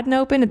door hadn't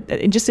opened,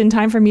 just in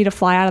time for me to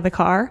fly out of the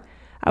car,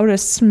 I would have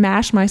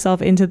smashed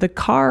myself into the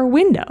car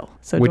window.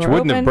 So Which door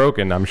wouldn't opened, have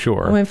broken, I'm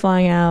sure. I went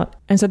flying out.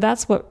 And so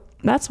that's what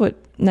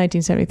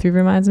 1973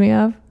 reminds me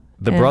of.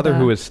 The brother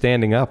who was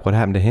standing up, what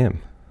happened to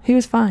him? He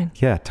was fine.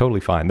 Yeah,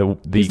 totally fine.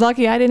 He's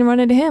lucky I didn't run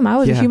into him. I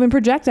was a Yeah. human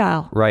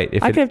projectile. Right.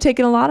 I could have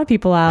taken a lot of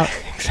people out.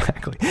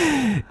 Exactly.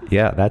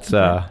 Yeah, that's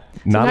So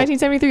not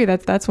 1973,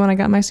 that's when I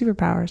got my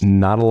superpowers.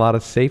 not a lot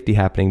of safety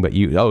happening, but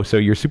so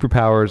your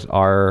superpowers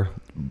are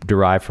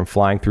derived from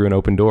flying through an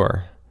open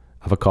door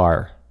of a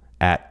car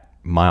at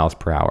miles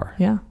per hour.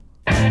 Yeah.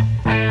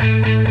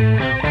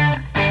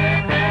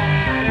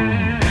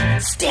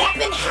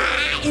 Stepping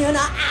high in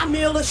a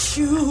Miller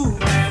shoe.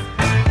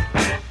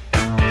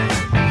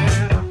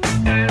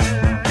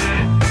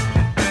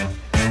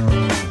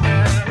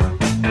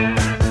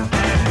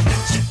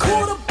 She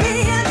could have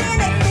been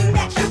anything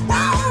that she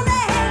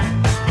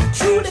wanted.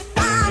 Truly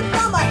fine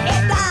from her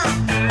head down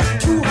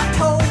to her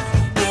toes.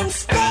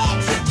 Instead,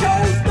 she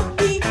chose to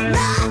be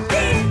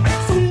nothing.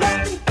 So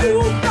nothing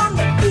grew from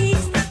the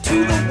east to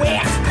the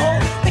west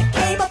coast.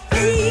 Became a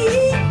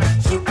thief.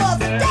 She was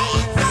a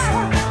dancer.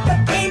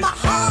 Became a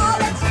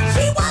harlot.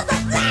 She was a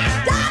black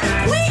diamond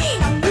queen.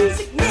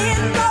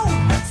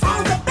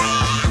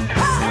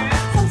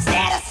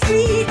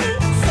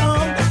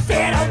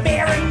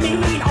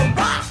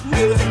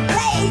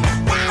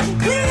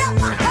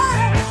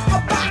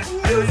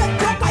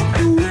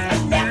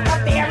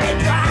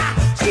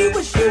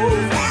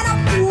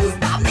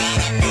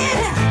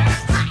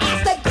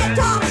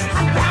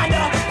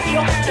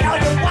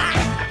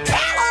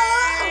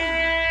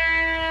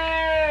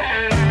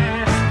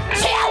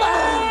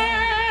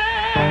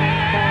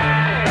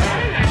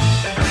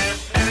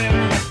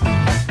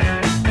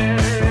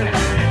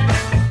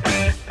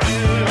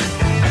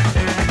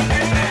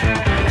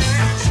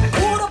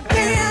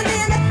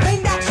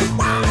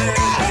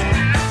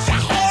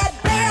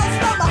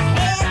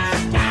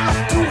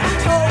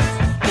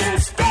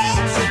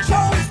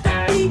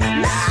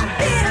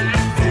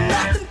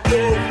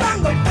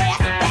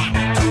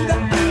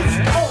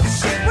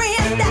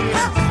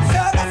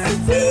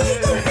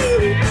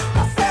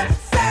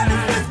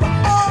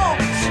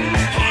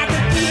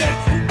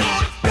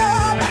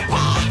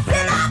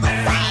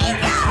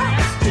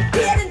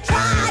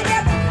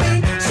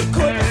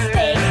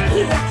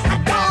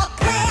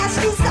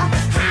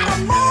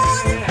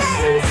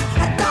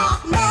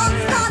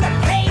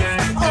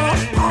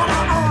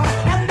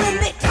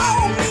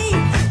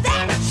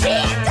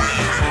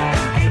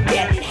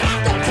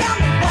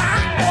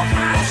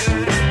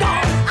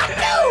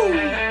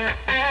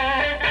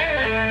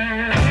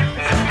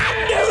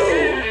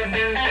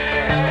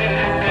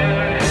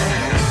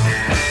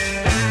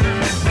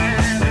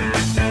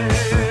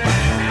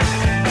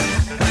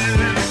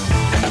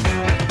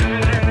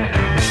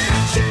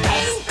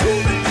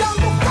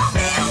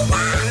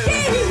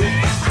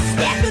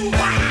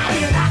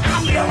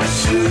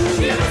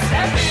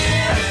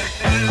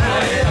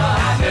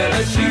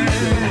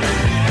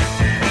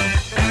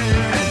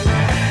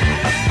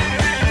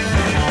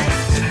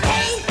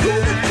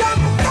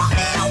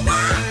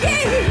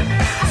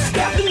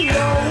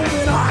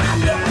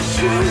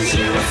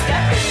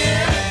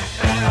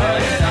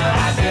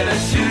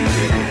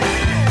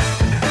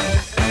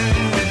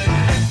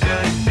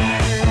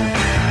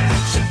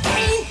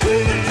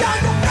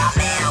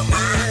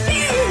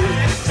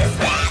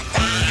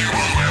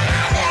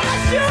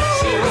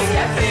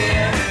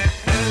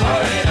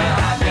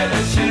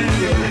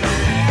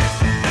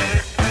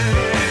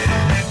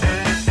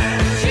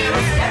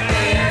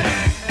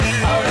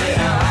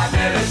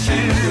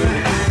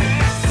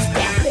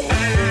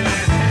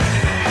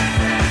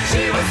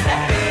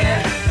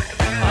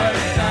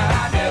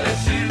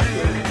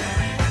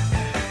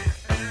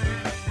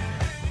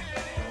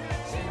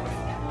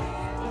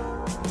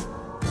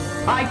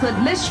 I could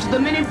list the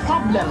many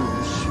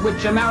problems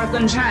which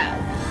Americans have.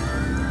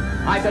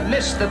 I could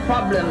list the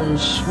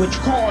problems which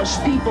cause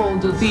people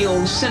to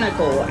feel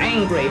cynical,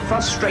 angry,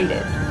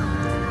 frustrated.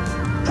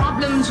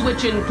 Problems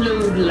which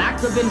include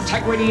lack of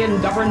integrity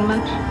in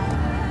government,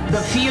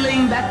 the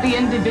feeling that the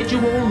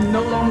individual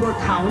no longer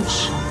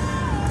counts,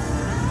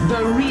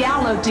 the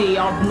reality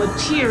of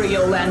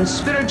material and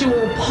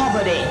spiritual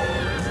poverty,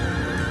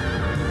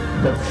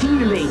 the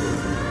feeling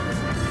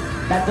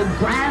that the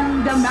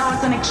grand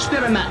American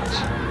experiment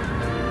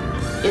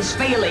is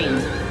failing.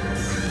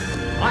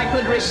 I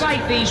could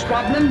recite these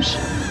problems,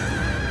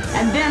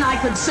 and then I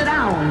could sit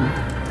down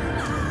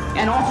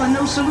and offer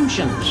no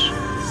solutions.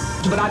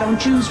 But I don't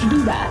choose to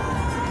do that.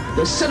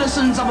 The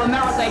citizens of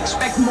America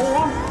expect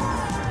more.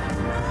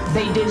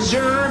 They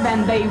deserve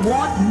and they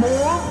want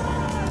more.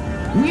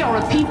 We are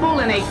a people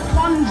in a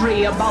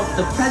quandary about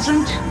the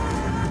present.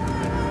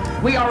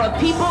 We are a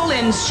people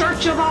in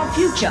search of our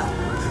future.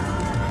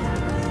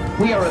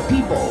 We are a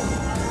people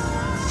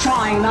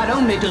trying not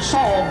only to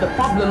solve the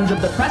problems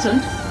of the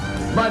present,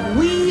 but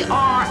we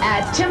are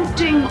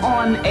attempting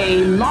on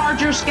a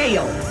larger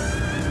scale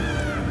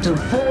to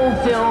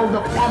fulfill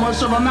the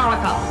promise of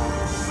America.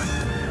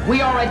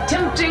 We are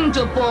attempting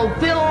to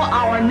fulfill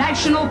our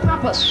national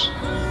purpose,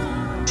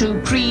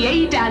 to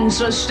create and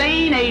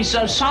sustain a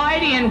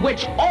society in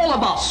which all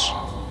of us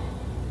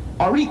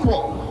are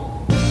equal.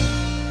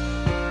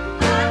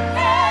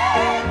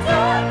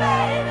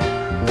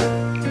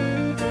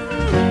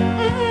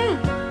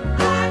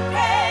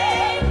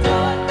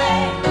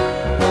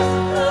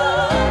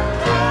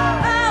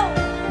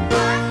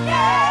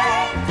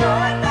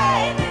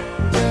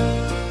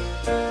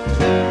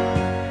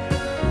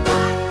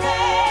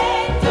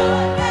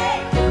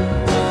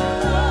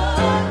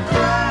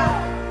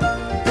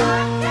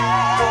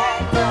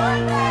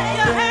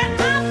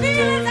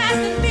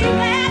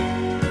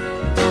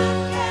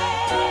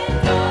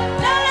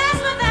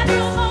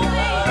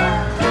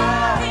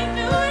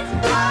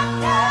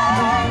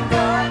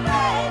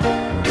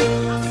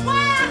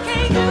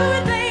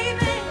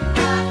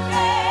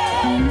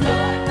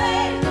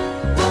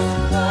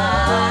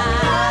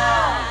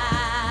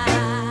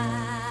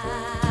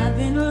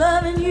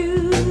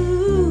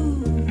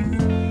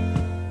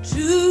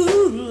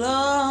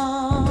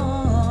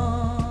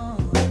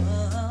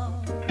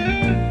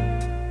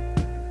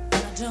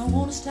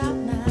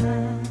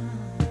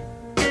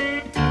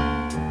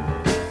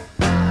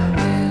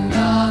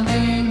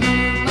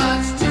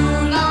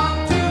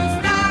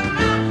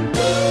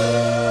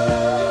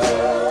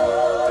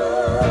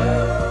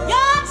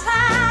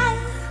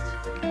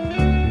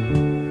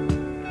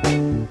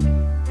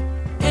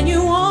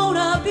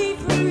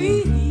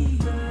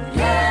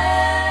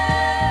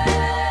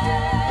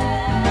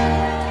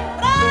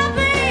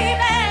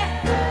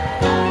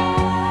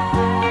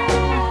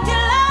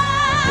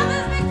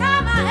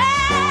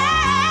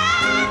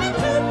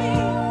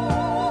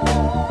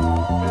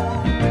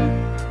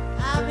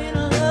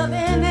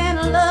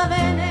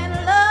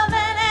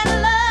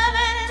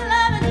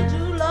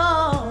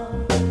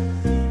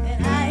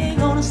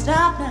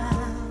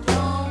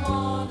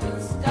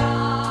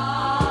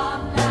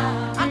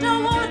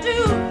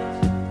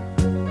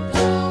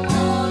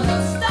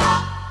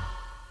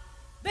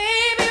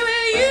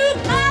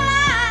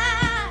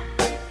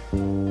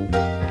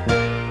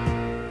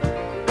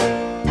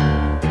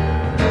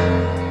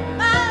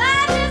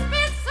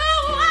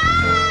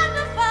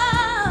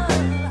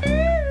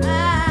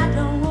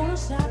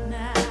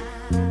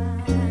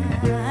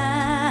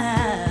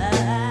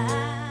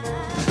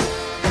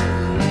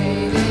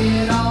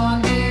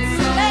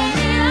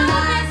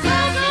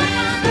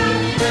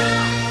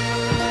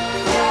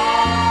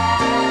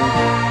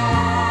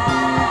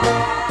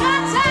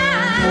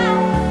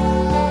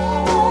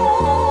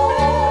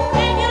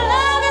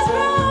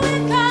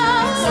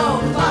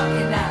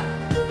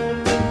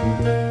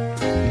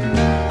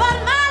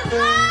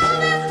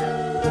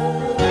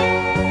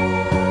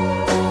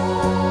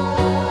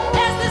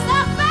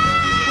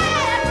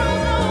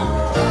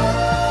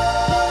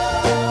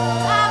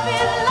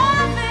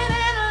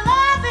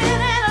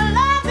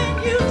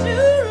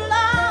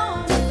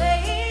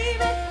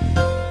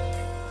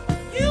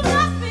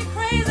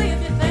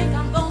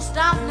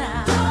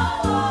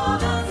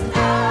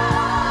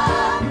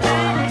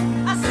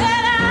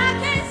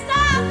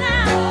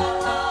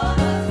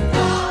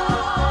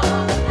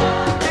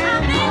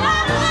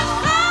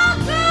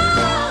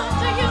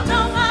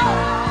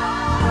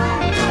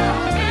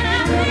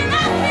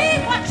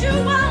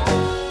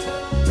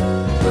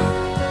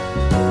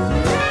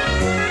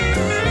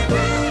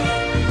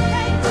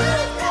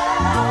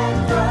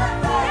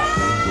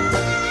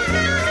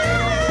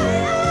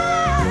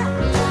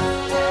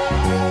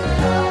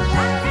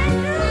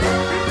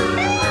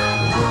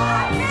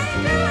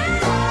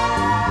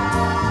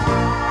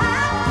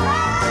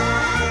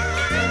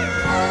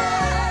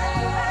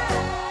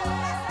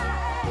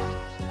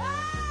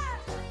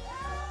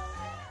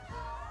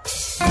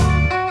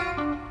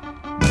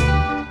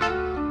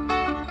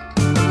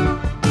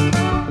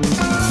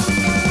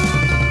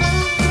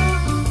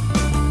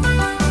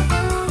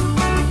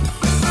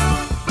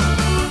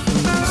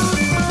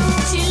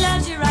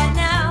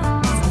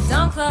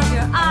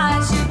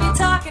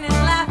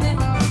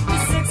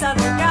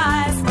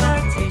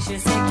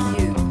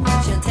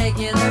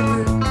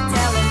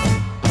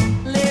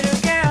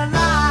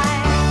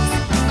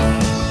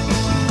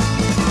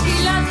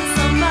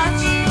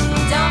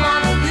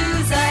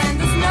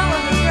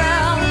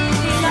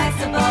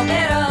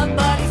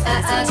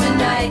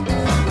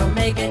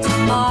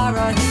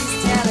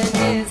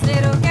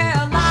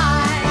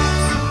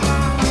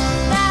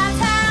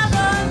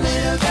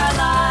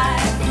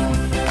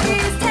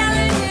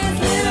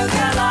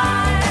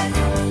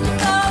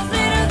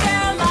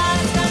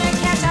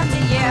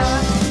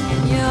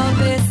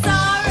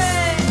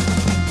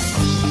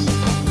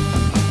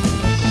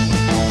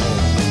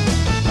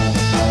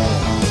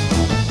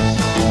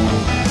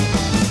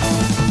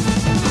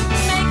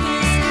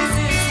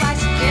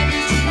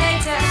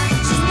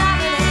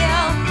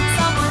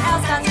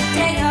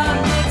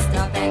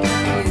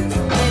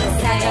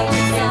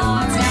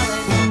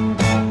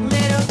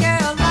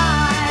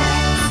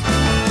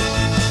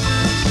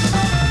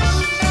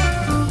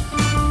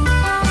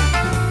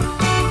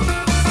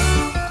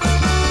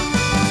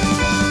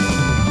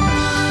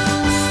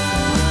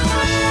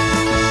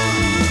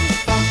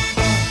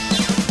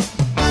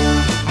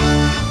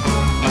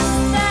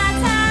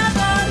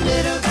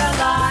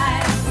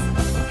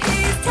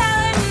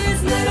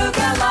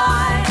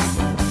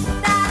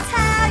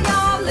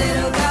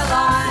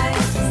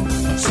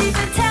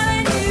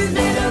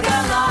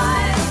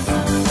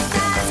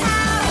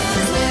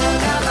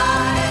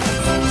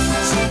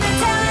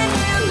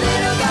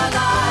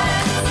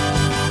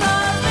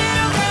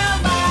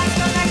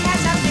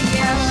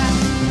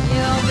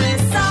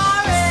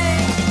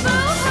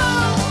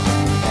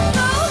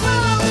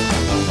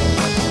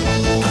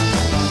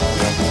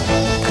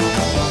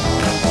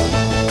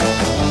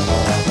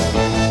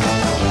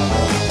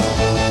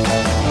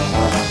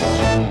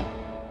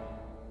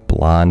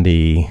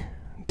 Blondie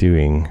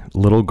doing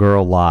Little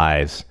Girl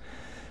Lies.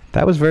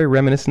 That was very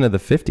reminiscent of the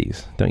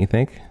 50s, don't you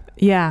think?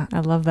 Yeah, I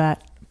love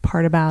that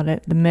part about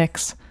it. The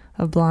mix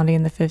of Blondie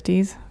in the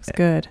 50s. It's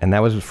good. And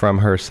that was from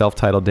her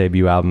self-titled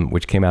debut album,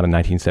 which came out in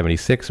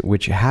 1976,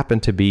 which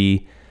happened to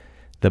be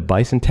the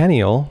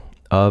bicentennial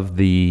of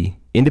the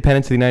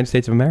independence of the United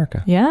States of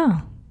America.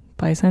 Yeah,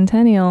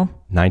 bicentennial.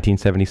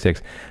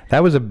 1976.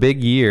 That was a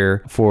big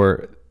year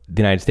for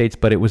the United States,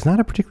 but it was not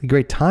a particularly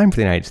great time for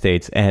the United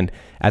States. And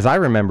as I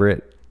remember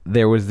it,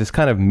 there was this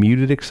kind of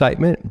muted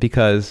excitement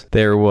because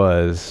there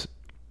was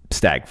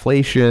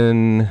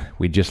stagflation.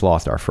 We just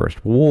lost our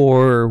first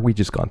war. We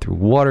just gone through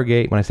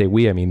Watergate. When I say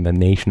we, I mean the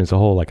nation as a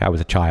whole. Like, I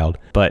was a child,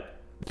 but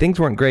things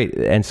weren't great.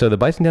 And so the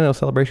bicentennial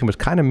celebration was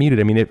kind of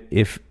muted. I mean,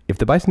 if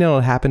the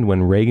bicentennial happened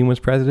when Reagan was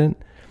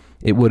president,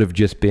 it would have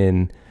just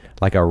been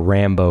like a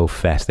Rambo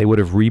fest. They would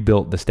have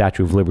rebuilt the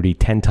Statue of Liberty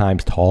 10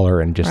 times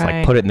taller and just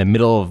like put it in the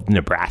middle of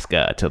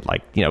Nebraska to,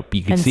 like, you know,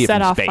 you could see it from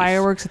set off space.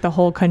 Fireworks that the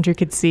whole country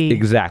could see.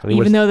 Exactly.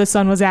 Even though the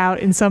sun was out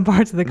in some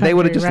parts of the country. They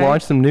would have just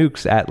launched some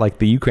nukes at like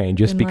the Ukraine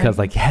just because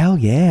like, hell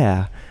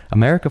yeah,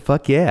 America,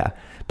 fuck yeah.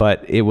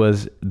 But it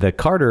was the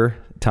Carter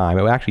time.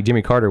 Actually,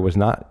 Jimmy Carter was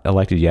not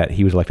elected yet.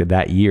 He was elected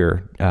that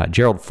year.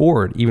 Gerald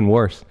Ford, even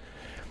worse.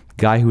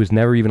 Guy who was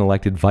never even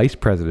elected vice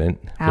president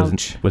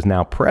was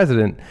now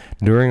president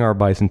during our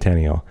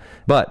bicentennial.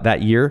 But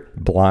that year,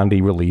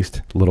 Blondie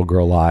released Little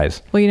Girl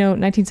Lies. Well, you know,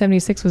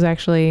 1976 was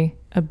actually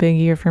a big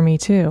year for me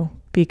too,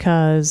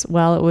 because,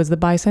 well, it was the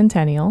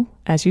bicentennial,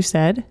 as you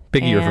said.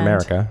 Big year for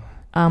America.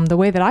 The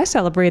way that I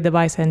celebrated the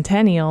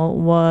bicentennial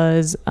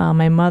was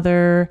my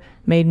mother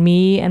made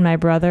me and my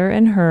brother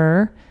and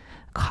her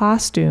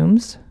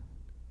costumes,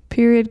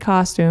 period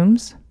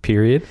costumes.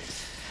 Period?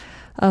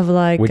 Of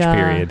like... Which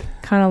period?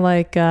 Kind of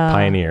like...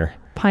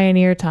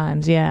 Pioneer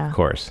times, yeah. Of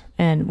course.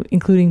 And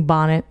including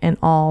bonnet and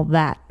all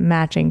that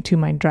matching to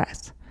my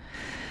dress.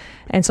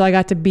 And so I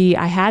got to be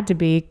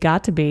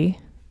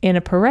in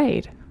a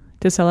parade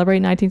to celebrate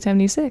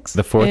 1976.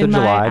 The 4th of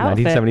July,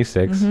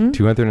 1976,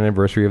 200th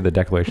anniversary of the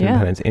Declaration of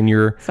Independence in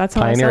your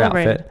pioneer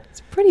outfit.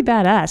 It's pretty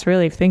badass,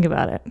 really, if you think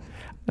about it.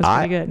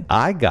 That's pretty good.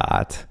 I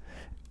got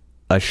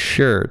a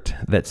shirt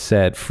that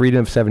said Freedom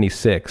of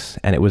 76,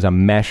 and it was a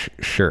mesh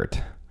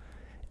shirt.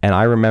 And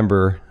I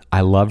remember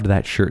I loved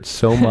that shirt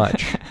so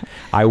much.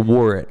 I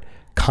wore it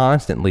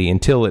constantly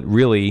until it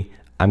really,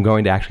 I'm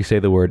going to actually say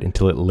the word,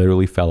 until it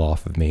literally fell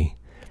off of me.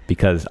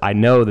 Because I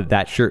know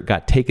that shirt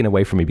got taken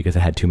away from me because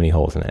it had too many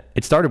holes in it.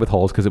 It started with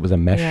holes because it was a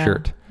mesh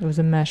shirt. It was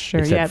a mesh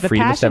shirt. Yeah, the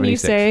passion you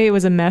say it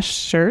was a mesh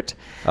shirt.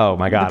 Oh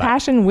my God. The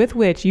passion with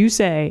which you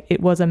say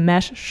it was a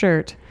mesh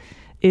shirt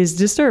is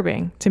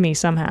disturbing to me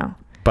somehow.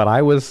 But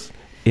I was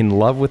in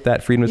love with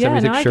that Freedom of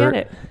 76 shirt. I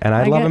get it. And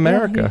I love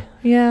America.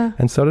 Yeah.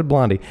 And so did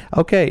Blondie.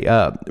 Okay,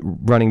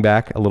 running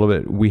back a little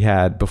bit,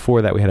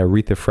 before that we had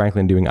Aretha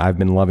Franklin doing I've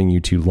Been Loving You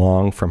Too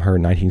Long from her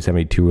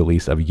 1972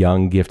 release of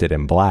Young, Gifted,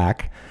 and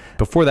Black.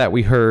 Before that,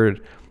 we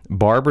heard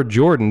Barbara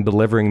Jordan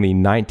delivering the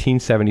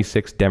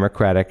 1976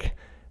 Democratic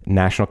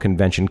National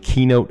Convention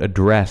keynote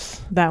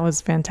address. That was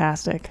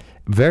fantastic.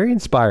 Very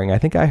inspiring. I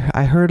think I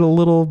heard a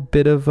little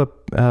bit of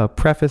a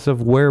preface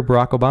of where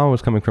Barack Obama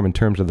was coming from in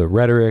terms of the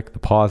rhetoric, the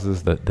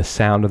pauses, the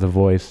sound of the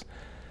voice.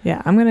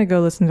 Yeah, I'm going to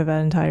go listen to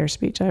that entire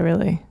speech. I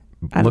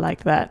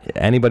liked that.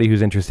 Anybody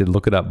who's interested,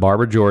 look it up.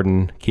 Barbara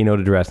Jordan, keynote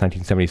address,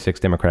 1976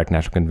 Democratic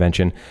National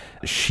Convention.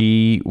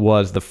 She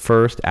was the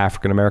first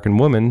African-American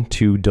woman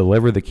to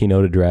deliver the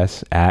keynote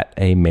address at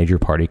a major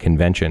party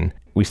convention.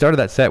 We started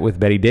that set with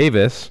Betty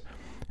Davis,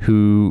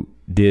 who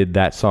did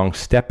that song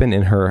Steppin'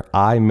 in Her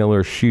I.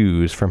 Miller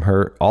Shoes from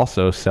her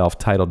also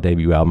self-titled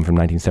debut album from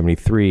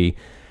 1973.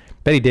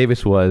 Betty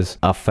Davis was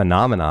a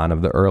phenomenon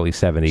of the early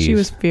 70s. She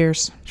was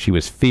fierce. She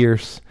was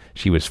fierce.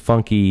 She was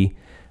funky.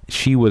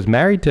 She was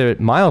married to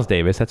Miles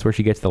Davis. That's where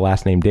she gets the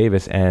last name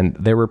Davis. And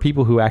there were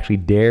people who actually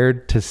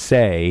dared to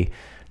say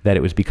that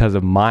it was because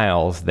of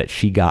Miles that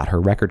she got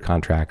her record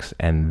contracts.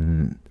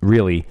 And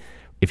really,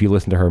 if you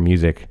listen to her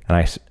music, and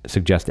I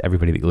suggest to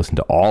everybody that you listen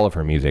to all of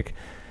her music,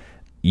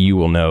 you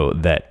will know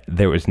that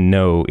there was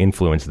no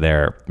influence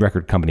there.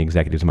 Record company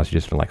executives must have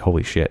just been like,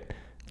 holy shit.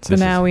 So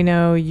now we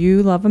know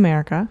you love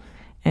America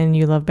and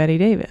you love Betty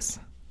Davis.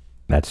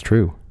 That's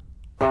true.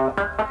 You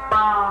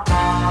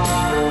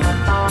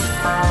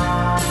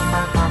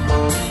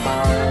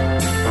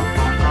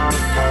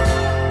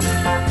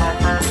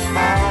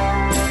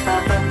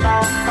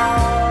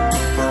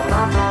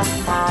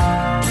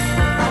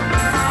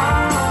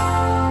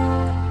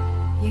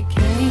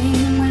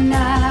came when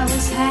I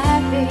was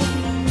happy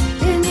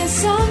in your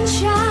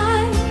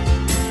sunshine.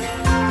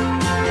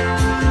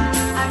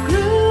 I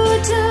grew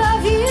to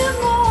love you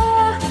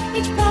more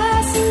each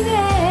passing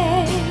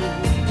day.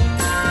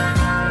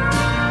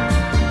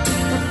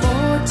 The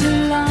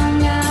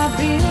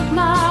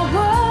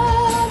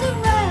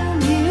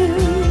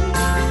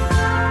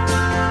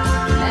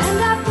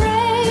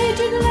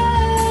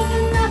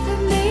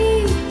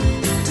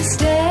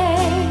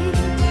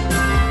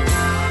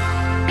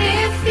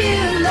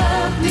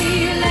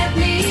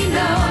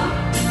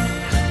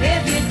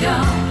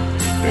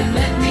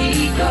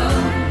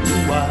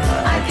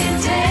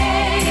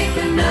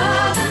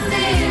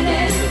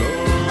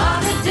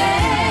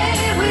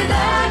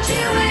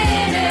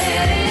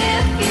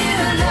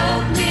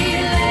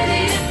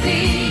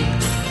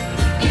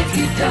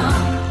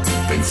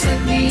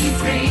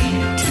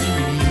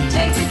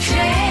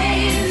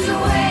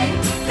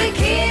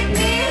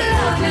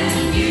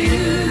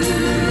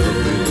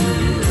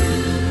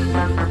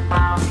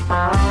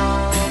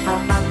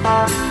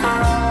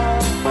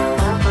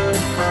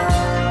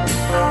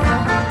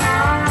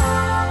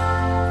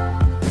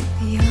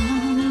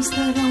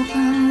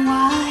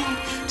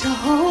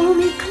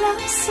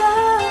closer.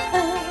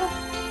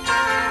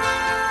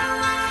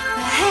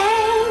 The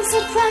hands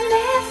that run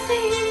their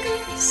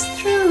fingers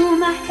through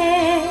my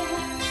hair.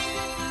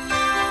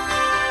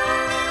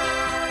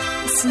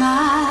 The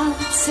smile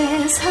that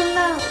says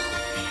hello,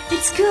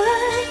 it's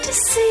good to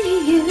see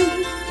you.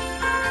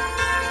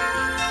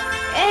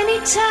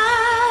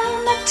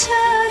 Anytime I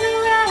turn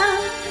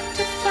around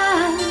to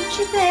find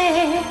you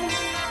there.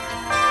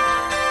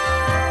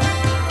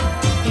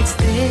 It's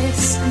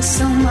this and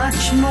so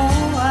much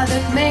more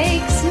that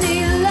makes me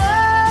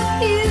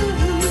love you.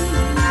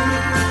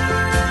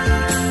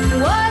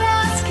 What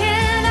else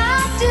can I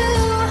do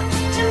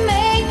to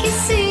make you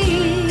see?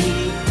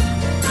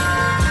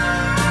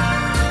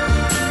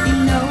 You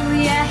know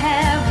you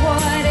have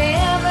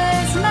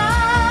whatever's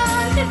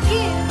mine to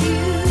give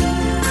you.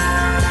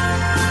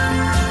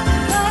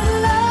 But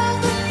love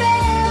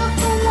without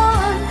the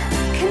one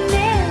can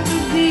never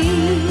be.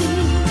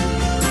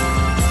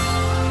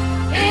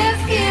 If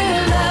you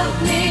love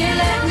me,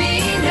 let me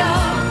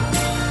know.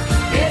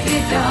 If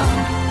you don't,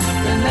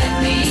 then let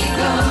me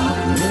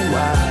go.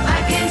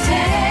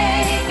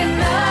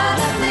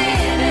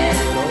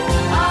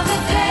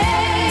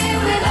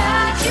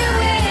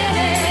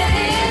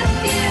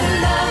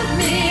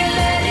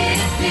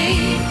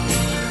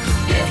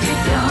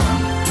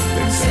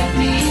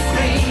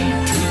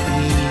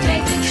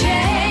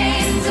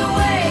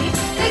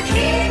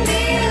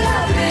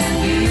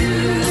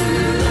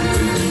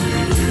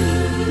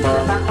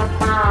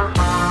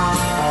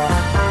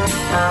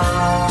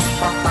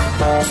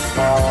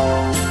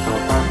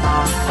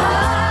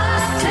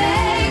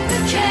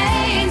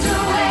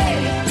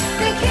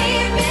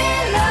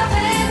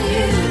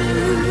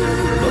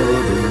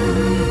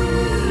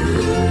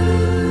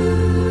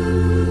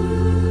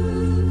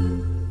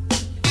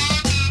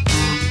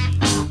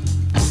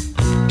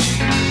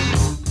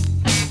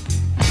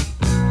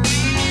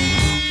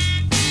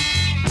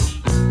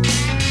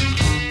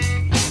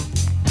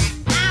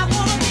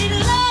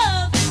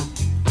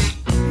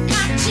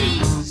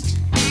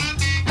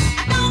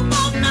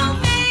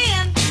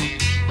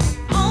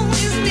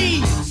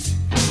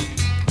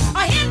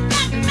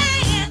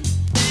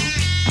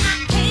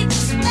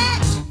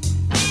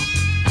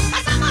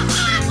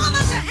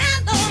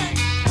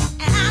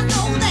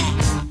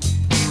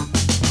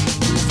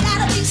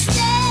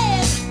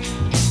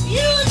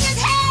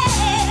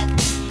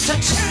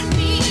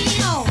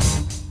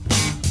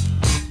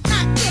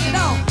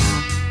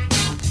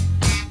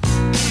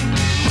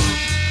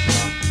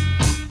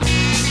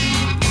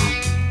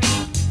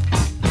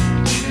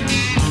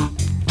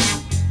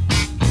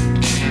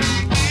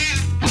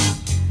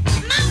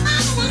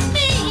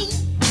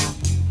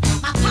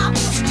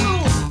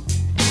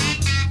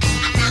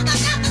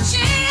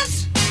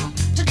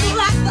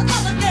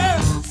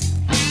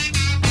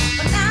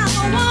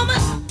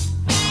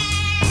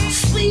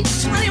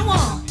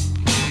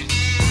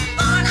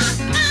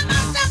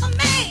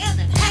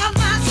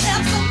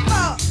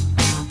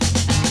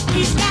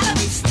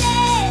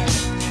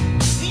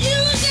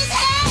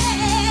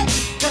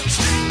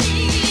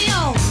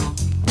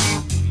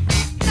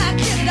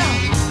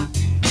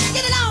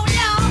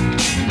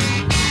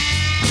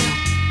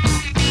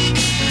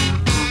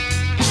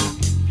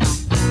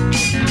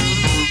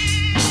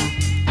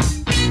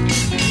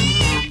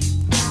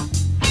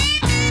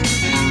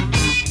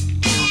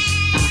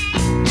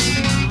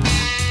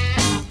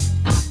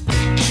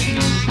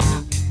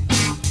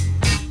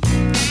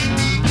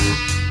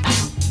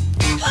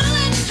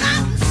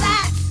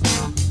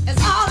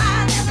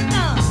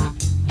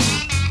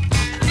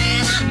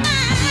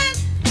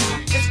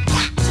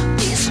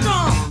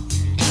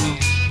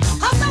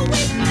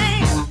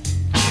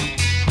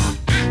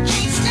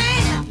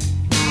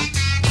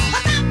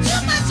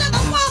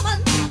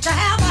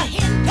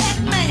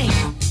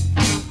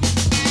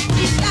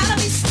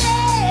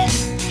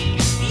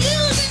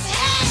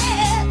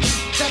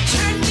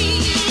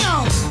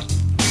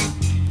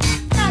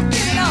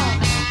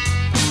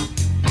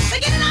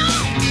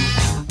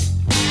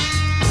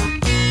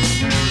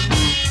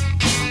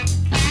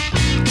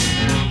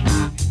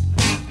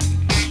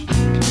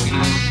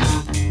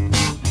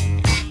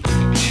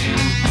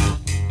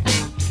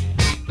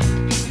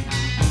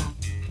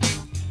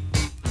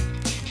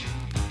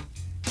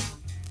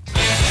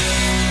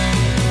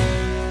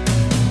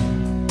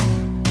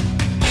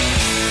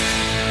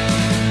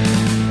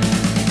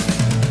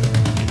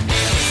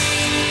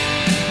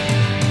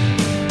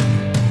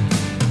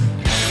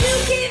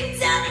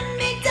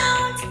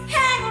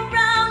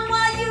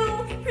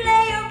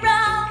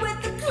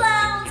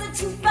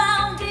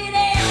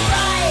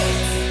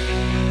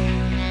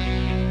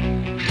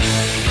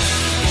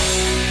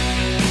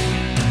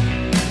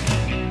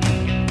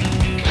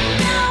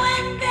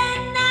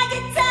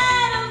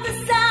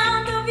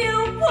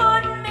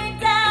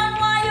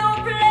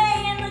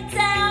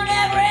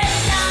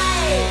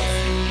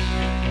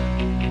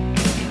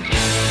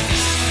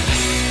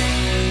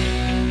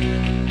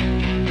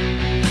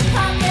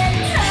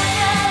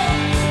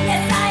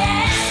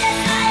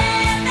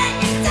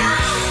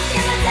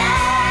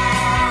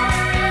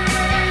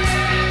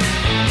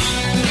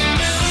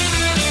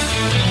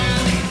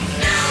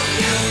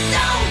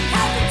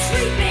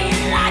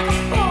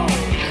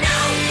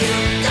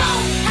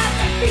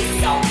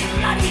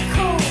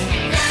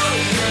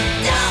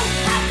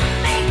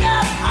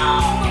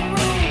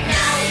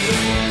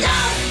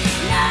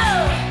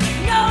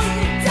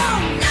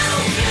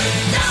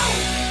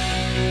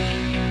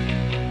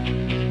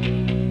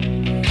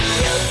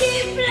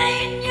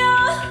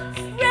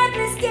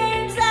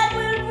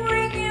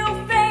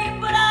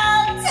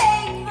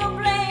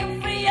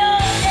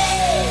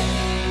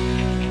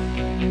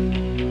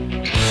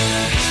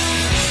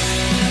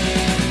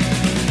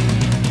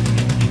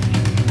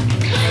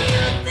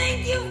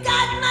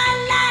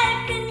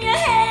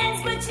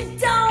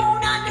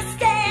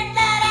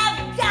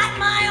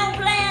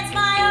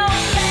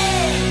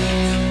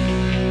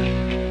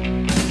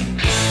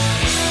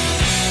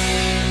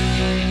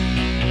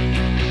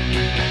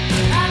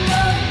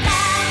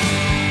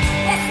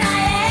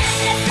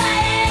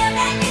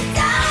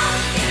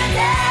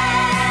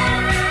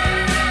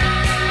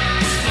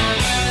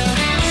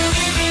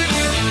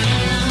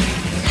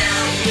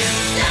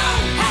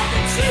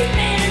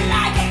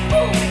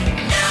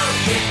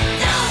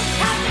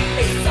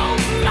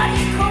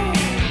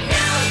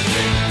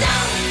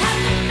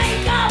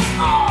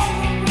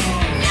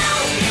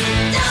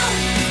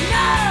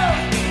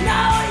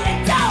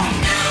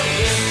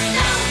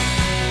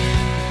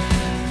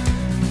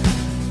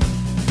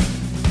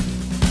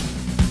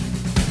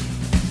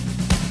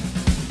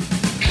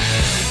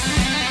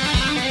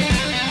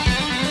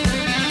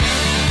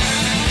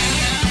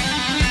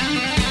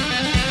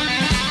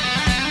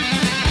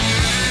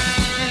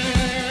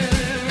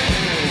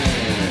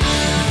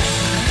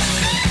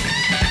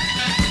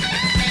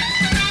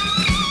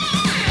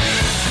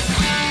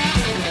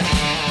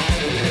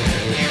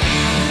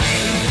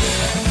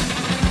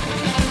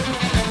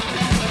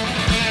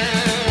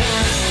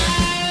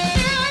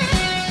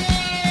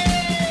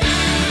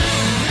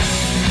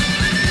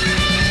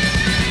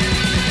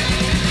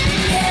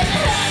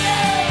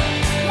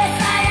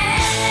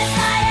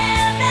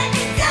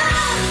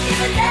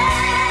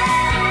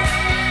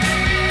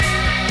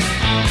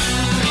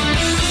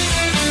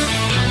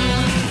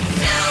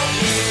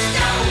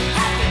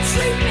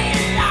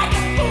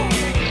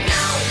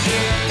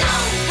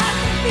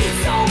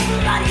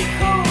 nobody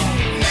cool.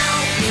 No,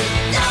 you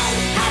don't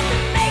have to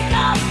make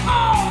up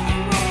all the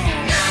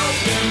rules. No,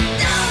 you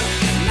don't.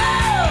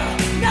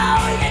 No,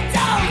 you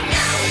don't.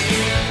 No,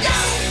 you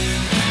don't.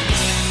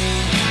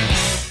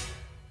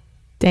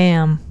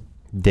 Damn.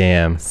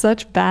 Damn.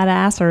 Such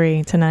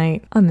badassery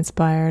tonight. I'm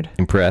inspired.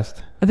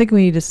 Impressed? I think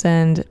we need to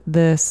send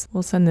this.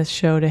 We'll send this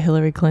show to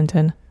Hillary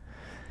Clinton.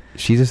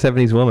 She's a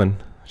 70s woman.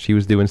 She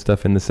was doing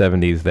stuff in the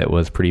 70s that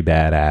was pretty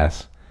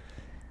badass.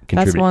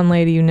 That's one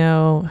lady you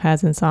know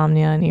has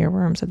insomnia and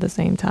earworms at the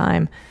same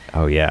time.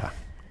 Oh, yeah.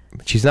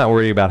 She's not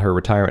worried about her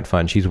retirement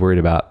fund. She's worried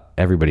about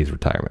everybody's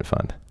retirement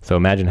fund. So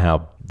imagine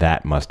how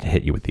that must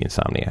hit you with the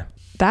insomnia.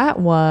 That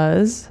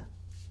was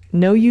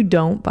No You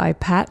Don't by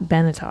Pat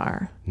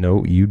Benatar.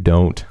 No, you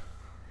don't.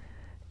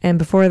 And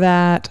before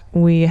that,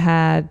 we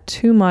had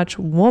Too Much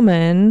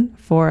Woman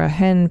for a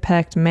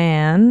Henpecked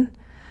Man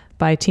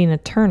by Tina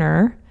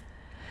Turner.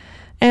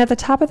 And at the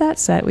top of that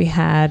set, we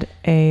had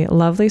a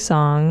lovely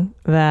song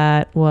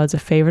that was a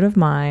favorite of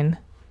mine.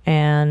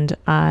 And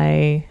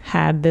I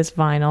had this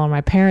vinyl, or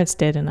my parents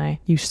did, and I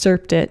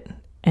usurped it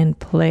and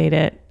played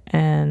it.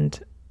 And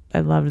I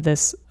loved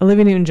this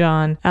Olivia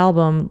Newton-John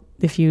album,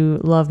 If You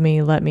Love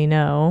Me, Let Me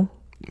Know.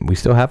 We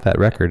still have that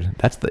record.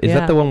 Is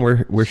that the one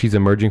where she's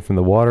emerging from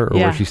the water, or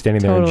where she's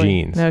standing there in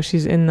jeans? No,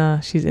 she's in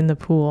the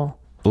pool.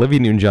 Olivia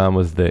Newton-John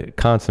was the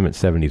consummate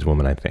 70s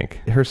woman, I think.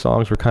 Her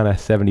songs were kind of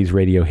 70s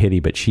radio hitty,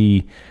 but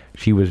she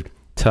was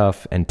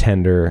tough and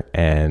tender,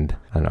 and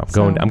I don't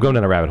know. I'm going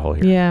down a rabbit hole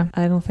here. Yeah,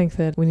 I don't think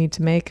that we need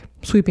to make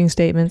sweeping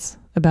statements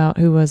about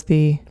who was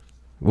the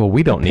Well,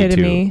 we don't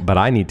epitome. need to, but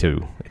I need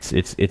to.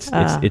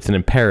 It's an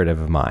imperative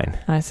of mine.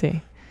 I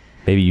see.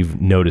 Maybe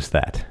you've noticed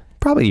that.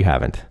 Probably you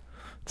haven't.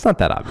 It's not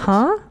that obvious.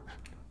 Huh?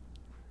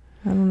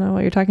 I don't know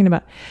what you're talking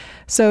about.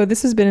 So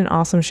this has been an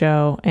awesome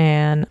show,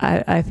 and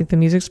I think the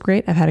music's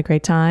great. I've had a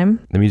great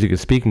time. The music is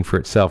speaking for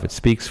itself. It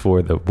speaks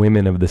for the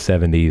women of the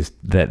 70s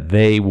that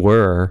they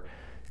were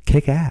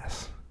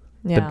kick-ass.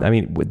 Yeah. I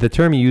mean, the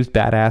term you used,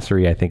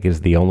 badassery, I think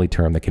is the only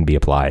term that can be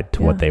applied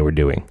to what they were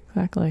doing.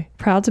 Exactly.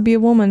 Proud to be a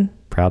woman.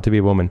 Proud to be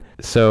a woman.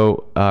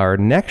 So our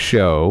next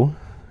show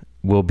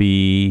will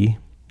be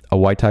a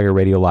White Tiger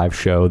Radio Live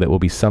show that will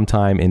be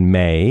sometime in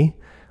May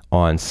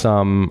on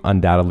some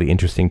undoubtedly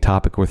interesting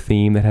topic or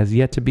theme that has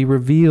yet to be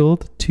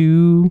revealed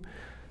to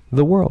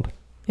the world.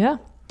 Yeah.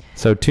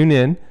 So tune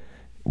in,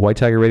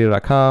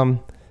 whitetigerradio.com.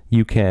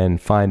 You can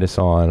find us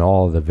on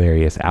all the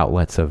various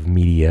outlets of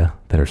media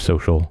that are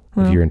social,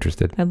 if you're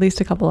interested. At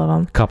least a couple of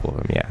them. A couple of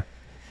them, yeah.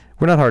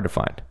 We're not hard to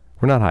find.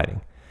 We're not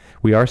hiding.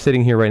 We are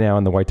sitting here right now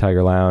in the White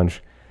Tiger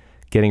Lounge,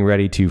 getting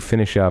ready to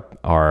finish up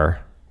our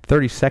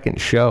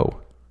 32nd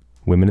show,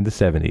 Women of the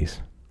 70s.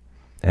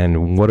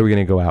 And what are we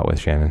going to go out with,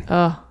 Shannon?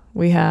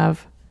 We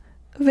have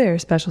a very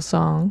special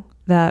song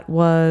that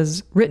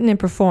was written and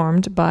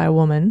performed by a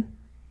woman,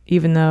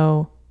 even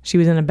though she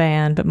was in a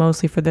band, but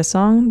mostly for this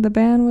song, the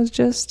band was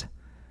just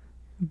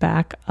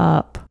back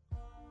up.